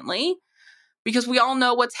efficiently because we all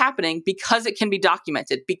know what's happening, because it can be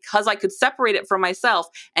documented, because I could separate it from myself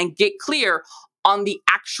and get clear on the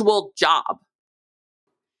actual job.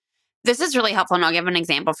 This is really helpful, and I'll give an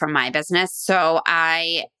example from my business. So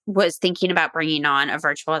I was thinking about bringing on a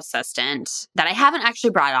virtual assistant that I haven't actually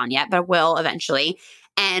brought on yet, but will eventually.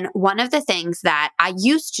 And one of the things that I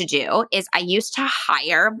used to do is I used to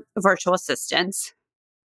hire virtual assistants.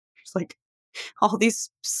 It's like all these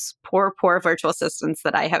poor virtual assistants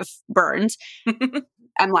that I have burned.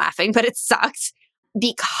 I'm laughing, but it sucks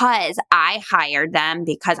because I hired them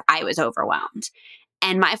because I was overwhelmed.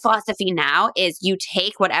 And my philosophy now is you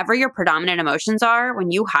take whatever your predominant emotions are. When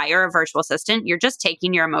you hire a virtual assistant, you're just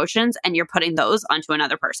taking your emotions and you're putting those onto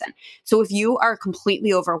another person. So if you are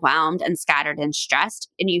completely overwhelmed and scattered and stressed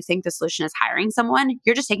and you think the solution is hiring someone,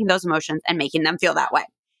 you're just taking those emotions and making them feel that way.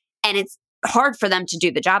 And it's hard for them to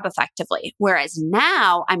do the job effectively. Whereas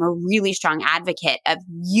now I'm a really strong advocate of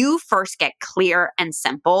you first get clear and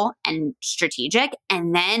simple and strategic,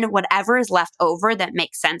 and then whatever is left over that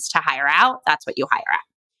makes sense to hire out, that's what you hire out.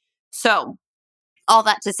 So all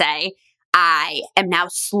that to say, I am now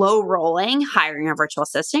slow rolling hiring a virtual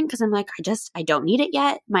assistant because I'm like, I don't need it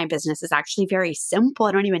yet. My business is actually very simple.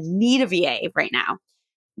 I don't even need a VA right now.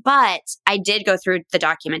 But I did go through the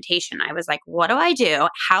documentation. I was like, what do I do?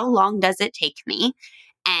 How long does it take me?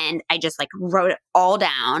 And I just wrote it all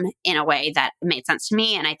down in a way that made sense to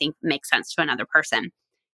me and I think makes sense to another person.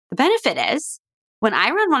 The benefit is when I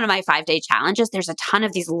run one of my 5-day challenges, there's a ton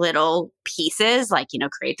of these little pieces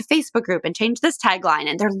create the Facebook group and change this tagline.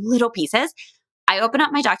 And they're little pieces. I open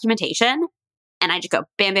up my documentation and I just go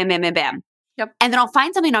bam, bam, bam, bam, bam. Yep. And then I'll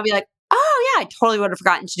find something and I'll be like, oh yeah, I totally would have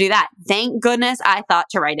forgotten to do that. Thank goodness I thought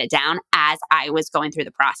to write it down as I was going through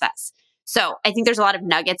the process. So I think there's a lot of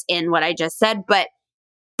nuggets in what I just said, but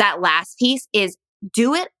that last piece is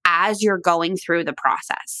do it as you're going through the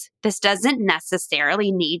process. This doesn't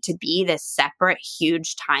necessarily need to be this separate,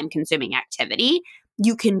 huge time-consuming activity.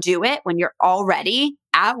 You can do it when you're already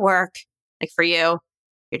at work, like for you,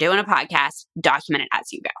 you're doing a podcast, document it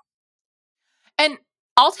as you go. And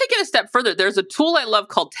I'll take it a step further. There's a tool I love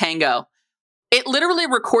called Tango. It literally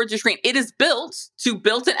records your screen. It is built to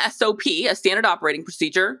build an SOP, a standard operating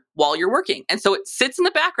procedure, while you're working. And so it sits in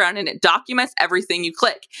the background and it documents everything you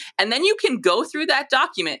click. And then you can go through that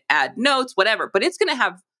document, add notes, whatever, but it's going to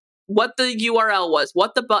have what the URL was,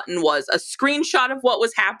 what the button was, a screenshot of what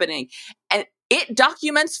was happening, and it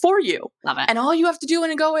documents for you. Love it. And all you have to do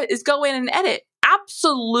is go in and edit.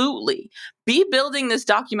 Absolutely. Be building this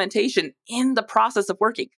documentation in the process of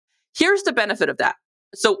working. Here's the benefit of that.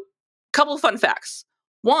 So, couple of fun facts.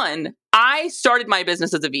 One, I started my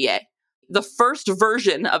business as a VA. The first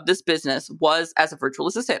version of this business was as a virtual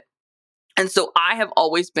assistant. And so I have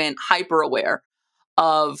always been hyper aware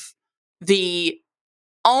of the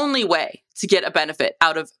only way to get a benefit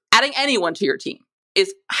out of adding anyone to your team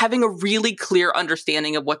is having a really clear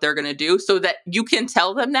understanding of what they're going to do so that you can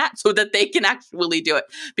tell them that so that they can actually do it,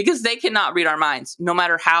 because they cannot read our minds, no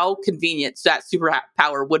matter how convenient that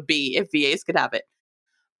superpower would be if VAs could have it.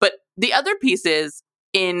 But the other piece is,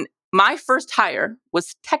 in my first hire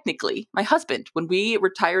was technically my husband. When we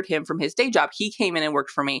retired him from his day job, he came in and worked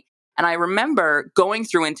for me. And I remember going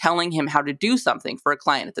through and telling him how to do something for a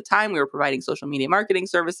client. At the time, we were providing social media marketing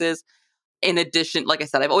services. In addition, like I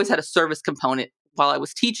said, I've always had a service component while I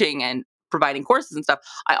was teaching and providing courses and stuff.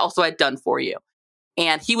 I also had done for you.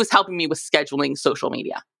 And he was helping me with scheduling social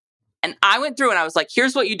media. And I went through and I was like,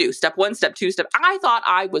 here's what you do. Step 1, step 2, I thought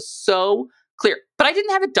I was so clear, but I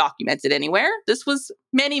didn't have it documented anywhere. This was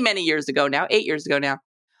many, many years ago now, 8 years ago now.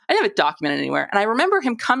 I didn't have it documented anywhere. And I remember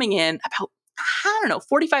him coming in about,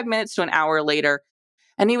 45 minutes to an hour later.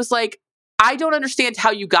 And he was like, I don't understand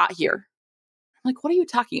how you got here. I'm like, what are you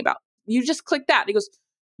talking about? You just clicked that. And he goes,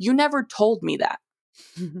 you never told me that.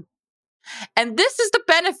 And this is the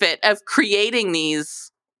benefit of creating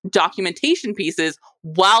these documentation pieces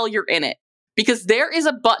while you're in it. because there is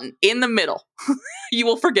a button in the middle you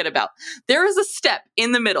will forget about. There is a step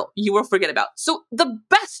in the middle you will forget about. So the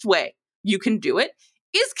best way you can do it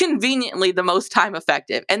is conveniently the most time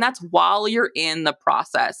effective. And that's while you're in the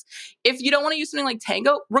process. If you don't want to use something like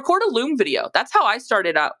Tango, record a Loom video. That's how I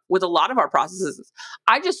started out with a lot of our processes.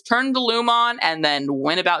 I just turned the Loom on and then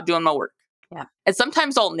went about doing my work. Yeah. And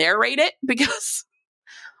sometimes I'll narrate it because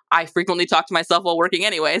I frequently talk to myself while working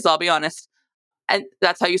anyways, I'll be honest. And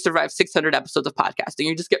that's how you survive 600 episodes of podcasting.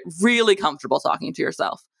 You just get really comfortable talking to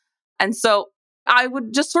yourself. And so I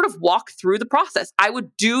would just sort of walk through the process. I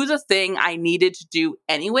would do the thing I needed to do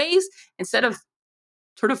anyways, instead of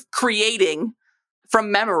sort of creating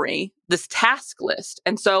from memory this task list.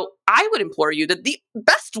 And so I would implore you that the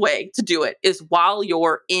best way to do it is while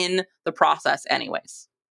you're in the process anyways.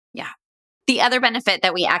 Yeah. The other benefit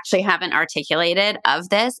that we actually haven't articulated of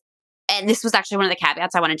this, and this was actually one of the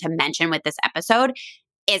caveats I wanted to mention with this episode,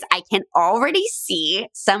 is I can already see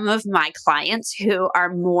some of my clients who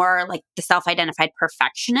are more like the self-identified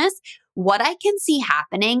perfectionists. What I can see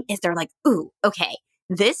happening is they're like, ooh, okay,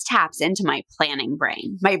 this taps into my planning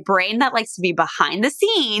brain, my brain that likes to be behind the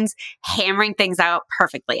scenes, hammering things out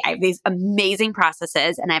perfectly. I have these amazing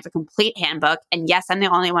processes and I have a complete handbook. And yes, I'm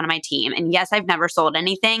the only one on my team. And yes, I've never sold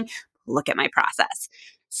anything. Look at my process.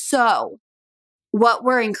 So what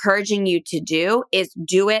we're encouraging you to do is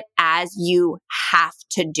do it as you have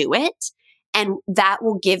to do it. And that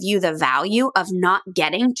will give you the value of not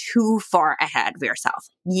getting too far ahead of yourself.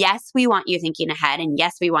 Yes, we want you thinking ahead. And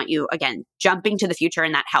yes, we want you, again, jumping to the future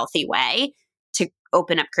in that healthy way to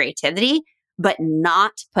open up creativity, but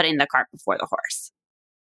not putting the cart before the horse.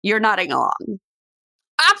 You're nodding along.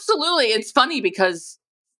 Absolutely. It's funny because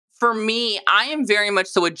for me, I am very much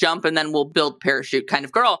so a jump and then we'll build parachute kind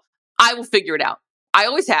of girl. I will figure it out. I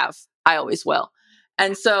always have. I always will.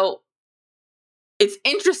 And so it's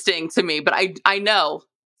interesting to me, but I know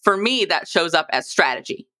for me that shows up as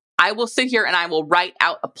strategy. I will sit here and I will write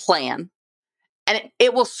out a plan and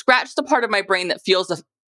it will scratch the part of my brain that feels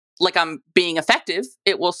like I'm being effective.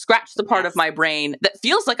 It will scratch the part of my brain that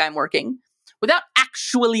feels like I'm working without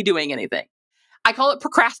actually doing anything. I call it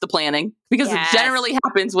procrastinating because it generally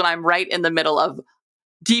happens when I'm right in the middle of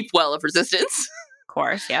deep well of resistance. Of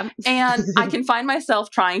course, yeah. And I can find myself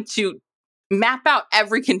trying to map out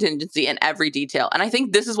every contingency and every detail. And I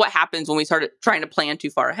think this is what happens when we started trying to plan too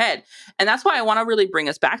far ahead. And that's why I want to really bring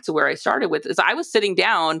us back to where I started with is I was sitting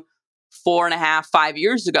down 4.5, 5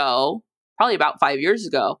 years ago, probably about 5 years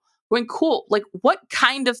ago, going, cool, like what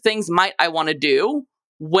kind of things might I want to do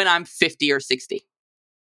when I'm 50 or 60?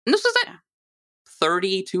 And this was at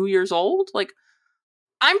 32 years old. Like,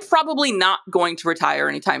 I'm probably not going to retire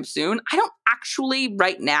anytime soon. I don't actually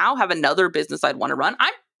right now have another business I'd want to run.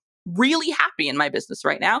 I'm really happy in my business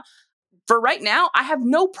right now. For right now, I have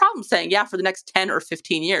no problem saying, yeah, for the next 10 or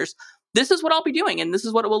 15 years, this is what I'll be doing and this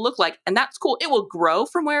is what it will look like. And that's cool. It will grow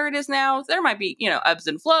from where it is now. There might be, ebbs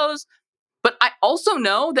and flows. But I also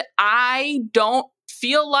know that I don't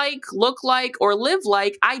feel like, look like, or live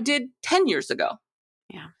like I did 10 years ago.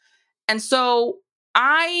 Yeah. And so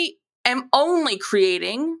I am only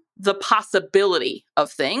creating the possibility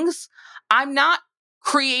of things. I'm not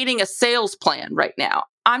creating a sales plan right now.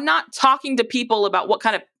 I'm not talking to people about what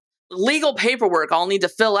kind of legal paperwork I'll need to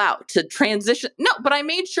fill out to transition. No, but I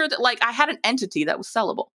made sure that I had an entity that was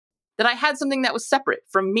sellable, that I had something that was separate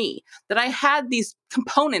from me, that I had these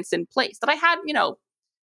components in place, that I had,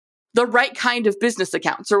 the right kind of business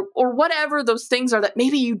accounts or whatever those things are that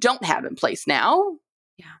maybe you don't have in place now.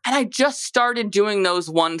 Yeah. And I just started doing those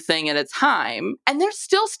one thing at a time. And there's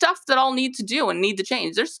still stuff that I'll need to do and need to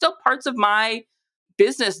change. There's still parts of my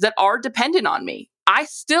business that are dependent on me. I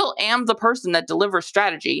still am the person that delivers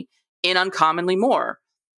strategy in Uncommonly More.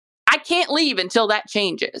 I can't leave until that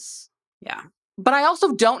changes. Yeah. But I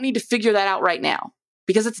also don't need to figure that out right now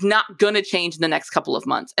because it's not going to change in the next couple of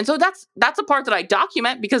months. And so that's a part that I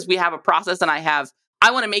document because we have a process and I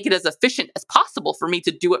want to make it as efficient as possible for me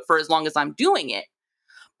to do it for as long as I'm doing it.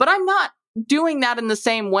 But I'm not doing that in the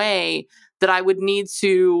same way that I would need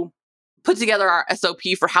to put together our SOP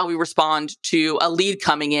for how we respond to a lead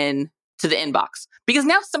coming in to the inbox. Because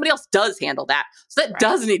now somebody else does handle that. So that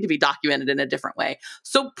does need to be documented in a different way.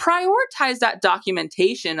 So prioritize that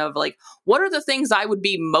documentation of what are the things I would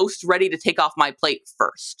be most ready to take off my plate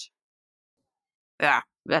first? Yeah,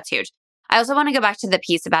 that's huge. I also want to go back to the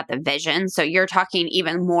piece about the vision. So you're talking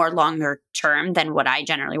even more longer term than what I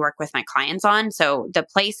generally work with my clients on. So the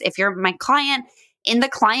place, if you're my client, in the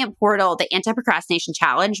client portal, the anti-procrastination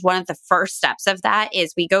challenge, one of the first steps of that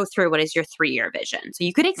is we go through what is your 3-year vision. So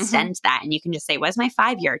you could extend that and you can just say, what is my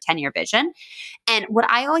 5-year, 10-year vision? And what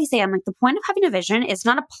I always say, I'm like, the point of having a vision is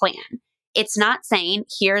not a plan. It's not saying,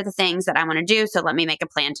 here are the things that I want to do, so let me make a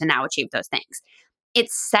plan to now achieve those things.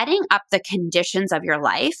 It's setting up the conditions of your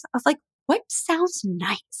life of like, what sounds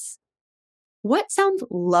nice? What sounds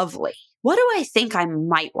lovely? What do I think I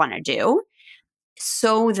might want to do?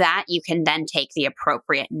 So that you can then take the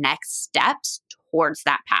appropriate next steps towards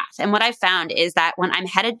that path. And what I found is that when I'm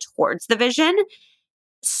headed towards the vision,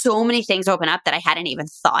 so many things open up that I hadn't even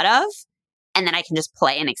thought of. And then I can just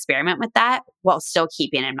play and experiment with that while still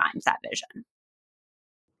keeping in mind that vision.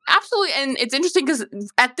 Absolutely. And it's interesting because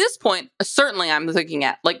at this point, certainly I'm thinking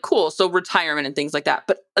at like, cool, so retirement and things like that.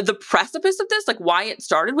 But the precipice of this, like why it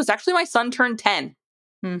started, was actually my son turned 10.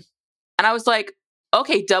 And I was like,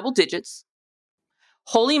 okay, double digits.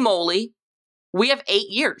 Holy moly, we have 8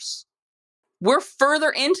 years. We're further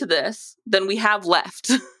into this than we have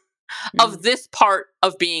left of this part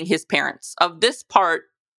of being his parents, of this part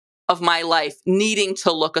of my life needing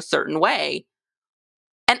to look a certain way.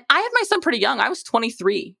 And I had my son pretty young. I was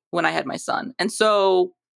 23 when I had my son. And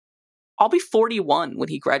so I'll be 41 when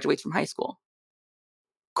he graduates from high school.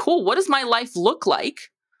 Cool. What does my life look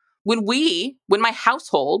like when my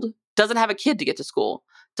household doesn't have a kid to get to school,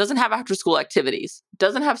 doesn't have after school activities,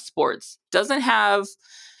 doesn't have sports, doesn't have,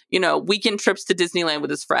 weekend trips to Disneyland with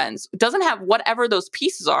his friends, doesn't have whatever those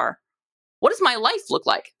pieces are? What does my life look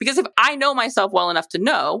like? Because if I know myself well enough to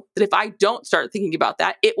know that if I don't start thinking about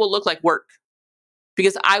that, it will look like work.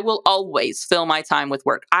 Because I will always fill my time with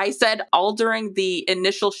work. I said all during the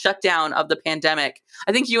initial shutdown of the pandemic,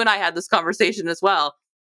 I think you and I had this conversation as well.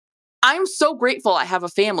 I'm so grateful I have a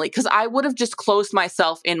family because I would have just closed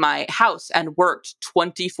myself in my house and worked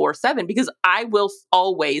 24/7 because I will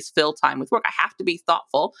always fill time with work. I have to be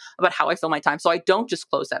thoughtful about how I fill my time so I don't just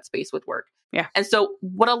close that space with work. Yeah. And so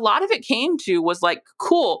what a lot of it came to was like,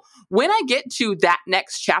 cool, when I get to that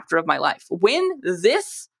next chapter of my life, when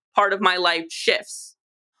this part of my life shifts,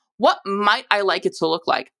 what might I like it to look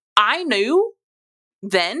like? I knew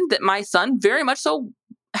then that my son very much so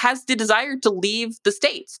has the desire to leave the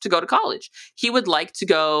States to go to college. He would like to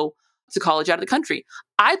go to college out of the country.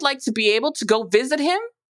 I'd like to be able to go visit him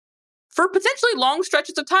for potentially long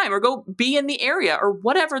stretches of time or go be in the area or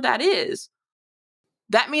whatever that is.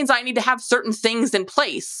 That means I need to have certain things in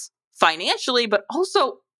place financially, but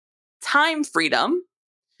also time freedom.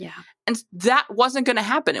 Yeah. And that wasn't going to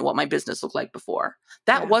happen in what my business looked like before.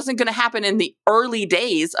 That wasn't going to happen in the early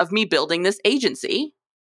days of me building this agency.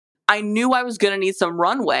 I knew I was going to need some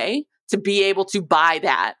runway to be able to buy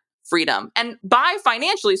that freedom and buy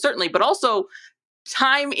financially, certainly, but also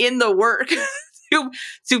time in the work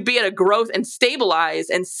to be at a growth and stabilize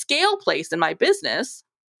and scale place in my business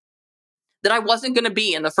that I wasn't going to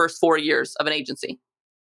be in the first 4 years of an agency.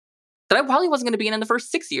 That I probably wasn't going to be in the first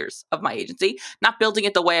 6 years of my agency, not building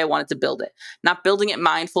it the way I wanted to build it, not building it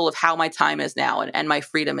mindful of how my time is now and my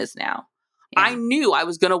freedom is now. Yeah. I knew I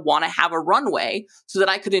was going to want to have a runway so that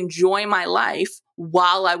I could enjoy my life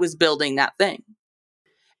while I was building that thing.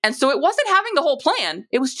 And so it wasn't having the whole plan.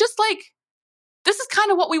 It was just like, this is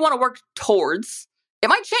kind of what we want to work towards. It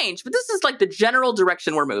might change, but this is like the general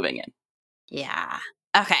direction we're moving in. Yeah.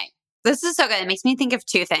 Okay. This is so good. It makes me think of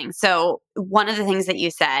two things. So one of the things that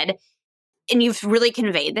you said, and you've really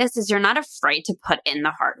conveyed this, is you're not afraid to put in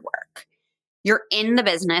the hard work. You're in the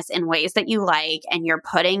business in ways that you like, and you're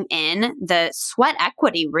putting in the sweat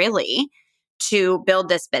equity really to build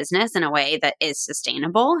this business in a way that is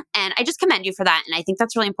sustainable. And I just commend you for that. And I think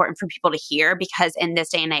that's really important for people to hear, because in this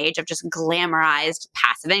day and age of just glamorized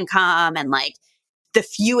passive income and like the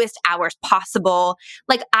fewest hours possible,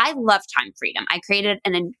 like I love time freedom. I created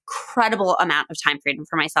an incredible amount of time freedom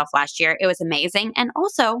for myself last year. It was amazing. And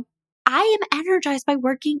also, I am energized by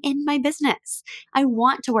working in my business. I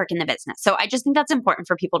want to work in the business. So I just think that's important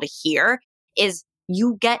for people to hear, is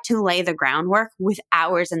you get to lay the groundwork with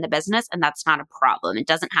hours in the business, and that's not a problem. It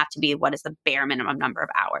doesn't have to be what is the bare minimum number of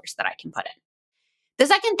hours that I can put in. The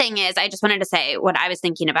second thing is, I just wanted to say what I was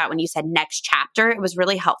thinking about when you said next chapter. It was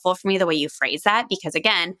really helpful for me the way you phrase that, because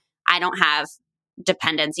again, I don't have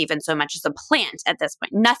dependents even so much as a plant at this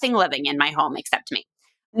point. Nothing living in my home except me.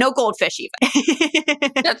 No goldfish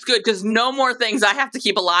even. That's good, because no more things I have to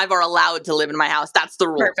keep alive are allowed to live in my house. That's the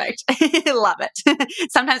rule. Perfect. Love it.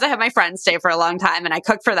 Sometimes I have my friends stay for a long time and I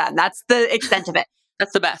cook for them. That's the extent of it.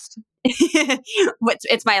 That's the best.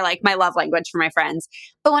 It's my love language for my friends.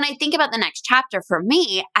 But when I think about the next chapter for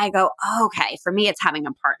me, I go, oh, okay, for me, it's having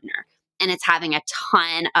a partner. And it's having a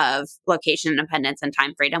ton of location independence and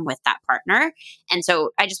time freedom with that partner. And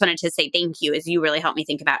so I just wanted to say thank you, as you really helped me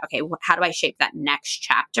think about, okay, how do I shape that next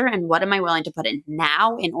chapter? And what am I willing to put in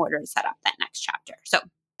now in order to set up that next chapter? So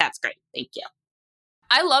that's great. Thank you.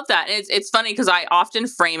 I love that. It's funny because I often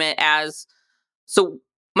frame it as, so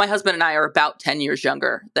My husband and I are about 10 years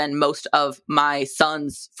younger than most of my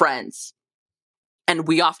son's friends. And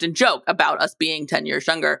we often joke about us being 10 years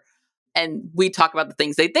younger. And we talk about the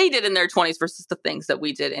things that they did in their 20s versus the things that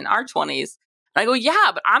we did in our 20s. And I go,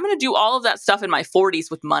 yeah, but I'm going to do all of that stuff in my 40s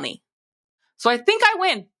with money. So I think I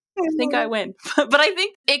win. I think I win. But I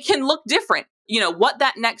think it can look different. What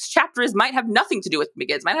that next chapter is might have nothing to do with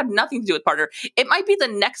kids, might have nothing to do with partner. It might be the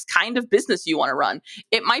next kind of business you want to run.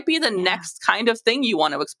 It might be the next kind of thing you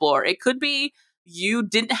want to explore. It could be you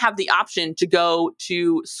didn't have the option to go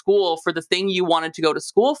to school for the thing you wanted to go to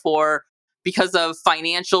school for because of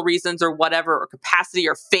financial reasons or whatever, or capacity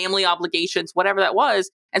or family obligations, whatever that was.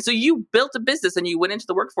 And so you built a business and you went into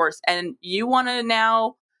the workforce and you want to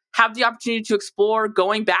now have the opportunity to explore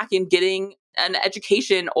going back and getting an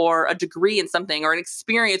education or a degree in something or an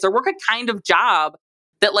experience or work a kind of job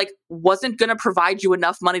that wasn't going to provide you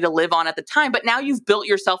enough money to live on at the time. But now you've built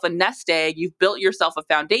yourself a nest egg, you've built yourself a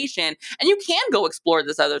foundation, and you can go explore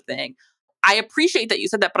this other thing. I appreciate that you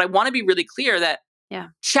said that, but I want to be really clear that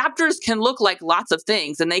chapters can look like lots of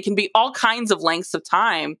things and they can be all kinds of lengths of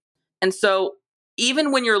time. And so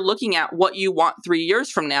even when you're looking at what you want 3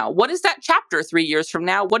 years from now, what is that chapter 3 years from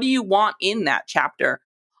now? What do you want in that chapter?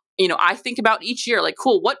 I think about each year,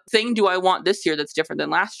 cool, what thing do I want this year that's different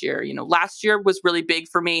than last year? Last year was really big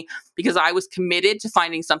for me because I was committed to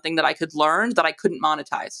finding something that I could learn that I couldn't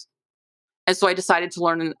monetize. And so I decided to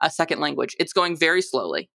learn a second language. It's going very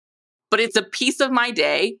slowly, but it's a piece of my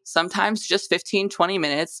day, sometimes just 15, 20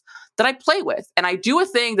 minutes that I play with. And I do a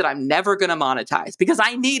thing that I'm never going to monetize because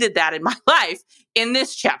I needed that in my life, in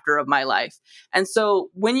this chapter of my life. And so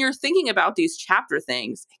when you're thinking about these chapter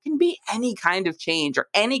things, it can be any kind of change or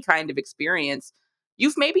any kind of experience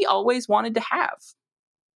you've maybe always wanted to have.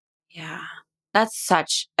 Yeah. That's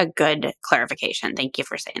such a good clarification. Thank you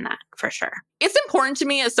for saying that, for sure. It's important to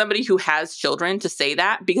me as somebody who has children to say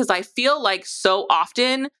that because I feel like so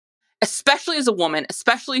often, especially as a woman,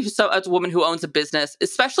 especially as a woman who owns a business,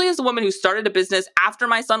 especially as a woman who started a business after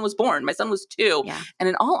my son was born. My son was 2. Yeah. And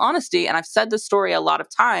in all honesty, and I've said this story a lot of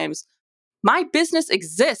times, my business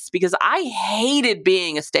exists because I hated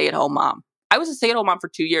being a stay-at-home mom. I was a stay-at-home mom for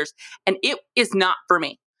 2 years, and it is not for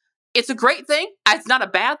me. It's a great thing. It's not a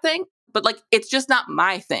bad thing, but it's just not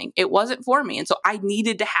my thing. It wasn't for me. And so I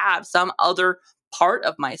needed to have some other part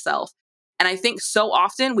of myself. And I think so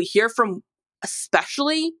often we hear from,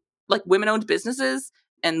 especially women-owned businesses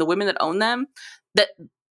and the women that own them, that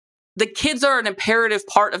the kids are an imperative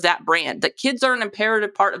part of that brand, that kids are an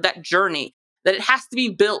imperative part of that journey, that it has to be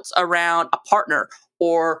built around a partner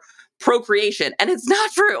or procreation. And it's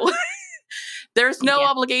not true. There's no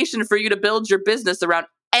obligation for you to build your business around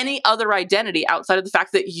any other identity outside of the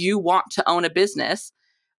fact that you want to own a business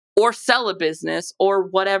or sell a business or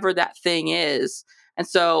whatever that thing is. And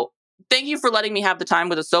so thank you for letting me have the time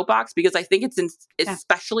with a soapbox because I think it's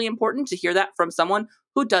especially important to hear that from someone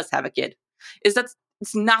who does have a kid. It's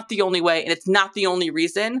not the only way and it's not the only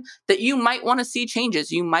reason that you might want to see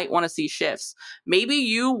changes. You might want to see shifts. Maybe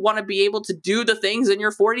you want to be able to do the things in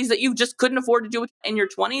your 40s that you just couldn't afford to do in your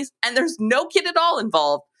 20s and there's no kid at all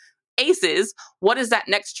involved. Aces, what does that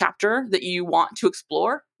next chapter that you want to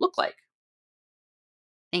explore look like?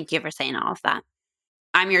 Thank you for saying all of that.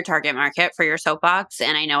 I'm your target market for your soapbox,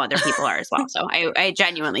 and I know other people are as well. So I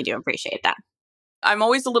genuinely do appreciate that. I'm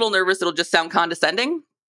always a little nervous it'll just sound condescending.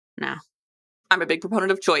 No. I'm a big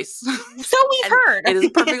proponent of choice. So we've heard. It is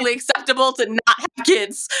perfectly acceptable to not have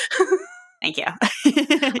kids. Thank you.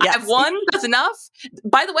 I have one, that's enough.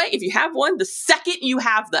 By the way, if you have one, the second you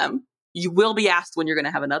have them, you will be asked when you're going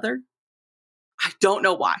to have another. I don't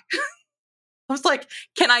know why. I was like,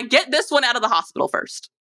 can I get this one out of the hospital first?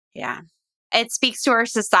 Yeah. It speaks to our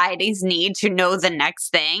society's need to know the next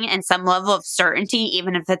thing and some level of certainty,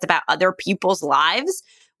 even if it's about other people's lives.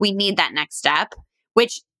 We need that next step,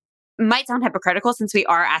 which might sound hypocritical since we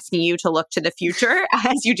are asking you to look to the future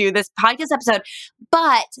as you do this podcast episode.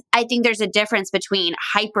 But I think there's a difference between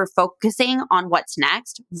hyper-focusing on what's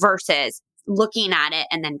next versus looking at it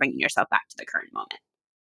and then bringing yourself back to the current moment.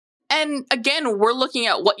 And again, we're looking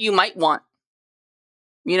at what you might want.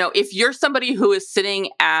 If you're somebody who is sitting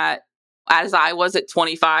at, as I was at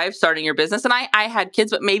 25, starting your business, and I had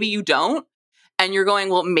kids, but maybe you don't, and you're going,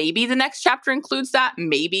 well, maybe the next chapter includes that.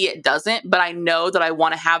 Maybe it doesn't, but I know that I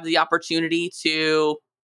want to have the opportunity to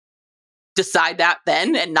decide that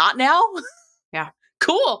then and not now. Yeah.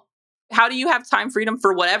 Cool. How do you have time freedom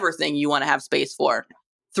for whatever thing you want to have space for?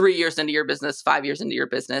 3 years into your business, 5 years into your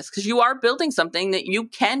business, because you are building something that you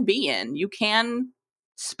can be in. You can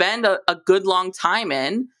spend a good long time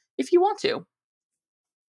in if you want to.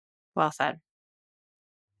 Well said.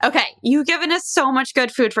 Okay, you've given us so much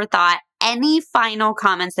good food for thought. Any final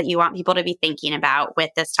comments that you want people to be thinking about with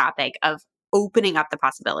this topic of opening up the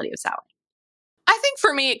possibility of selling? I think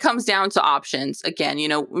for me, it comes down to options. Again,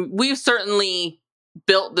 we've certainly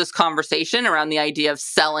built this conversation around the idea of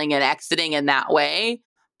selling and exiting in that way.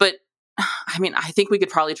 But I mean, I think we could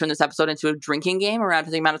probably turn this episode into a drinking game around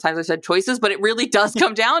the amount of times I said choices, but it really does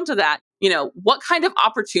come down to that. What kind of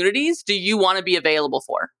opportunities do you want to be available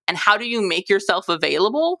for? And how do you make yourself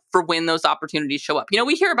available for when those opportunities show up?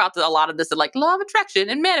 We hear about a lot of this, like law of attraction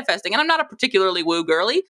and manifesting. And I'm not a particularly woo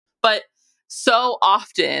girly, but so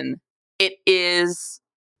often it is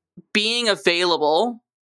being available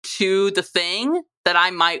to the thing that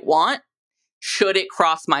I might want should it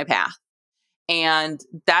cross my path. And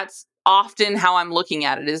that's often how I'm looking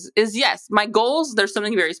at it is yes, my goals, there's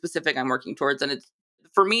something very specific I'm working towards. And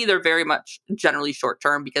for me, they're very much generally short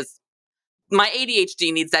term because my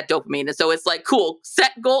ADHD needs that dopamine. And so it's like, cool,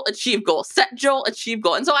 set goal, achieve goal, set goal, achieve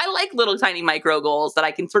goal. And so I like little tiny micro goals that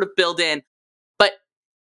I can sort of build in. But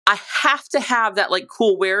I have to have that like,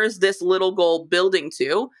 cool, where is this little goal building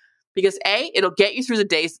to? Because A, it'll get you through the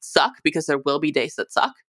days that suck because there will be days that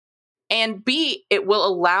suck. And B, it will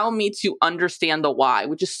allow me to understand the why,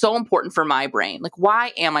 which is so important for my brain. Like,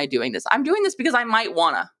 why am I doing this? I'm doing this because I might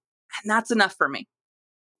wanna. And that's enough for me.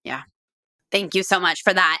 Yeah. Thank you so much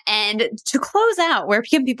for that. And to close out, where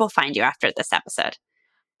can people find you after this episode?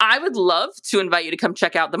 I would love to invite you to come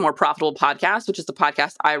check out the More Profitable Podcast, which is the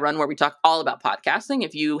podcast I run where we talk all about podcasting.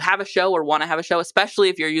 If you have a show or want to have a show, especially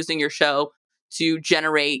if you're using your show to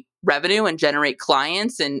generate revenue and generate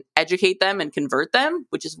clients and educate them and convert them,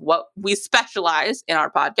 which is what we specialize in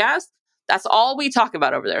our podcast. That's all we talk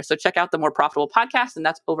about over there. So check out the More Profitable Podcast, and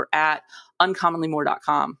that's over at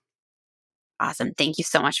uncommonlymore.com. Awesome. Thank you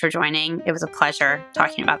so much for joining. It was a pleasure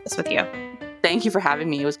talking about this with you. Thank you for having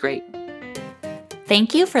me. It was great.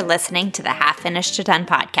 Thank you for listening to the Half Finished to Done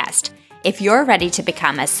podcast. If you're ready to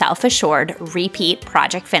become a self-assured repeat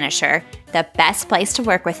project finisher, the best place to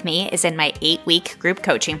work with me is in my 8-week group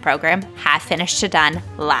coaching program, Half Finished to Done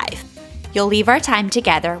Live. You'll leave our time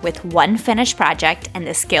together with one finished project and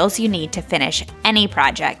the skills you need to finish any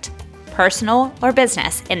project, personal or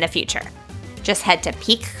business, in the future. Just head to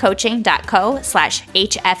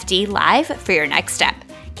peakcoaching.co/HFD live for your next step.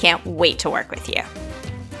 Can't wait to work with you.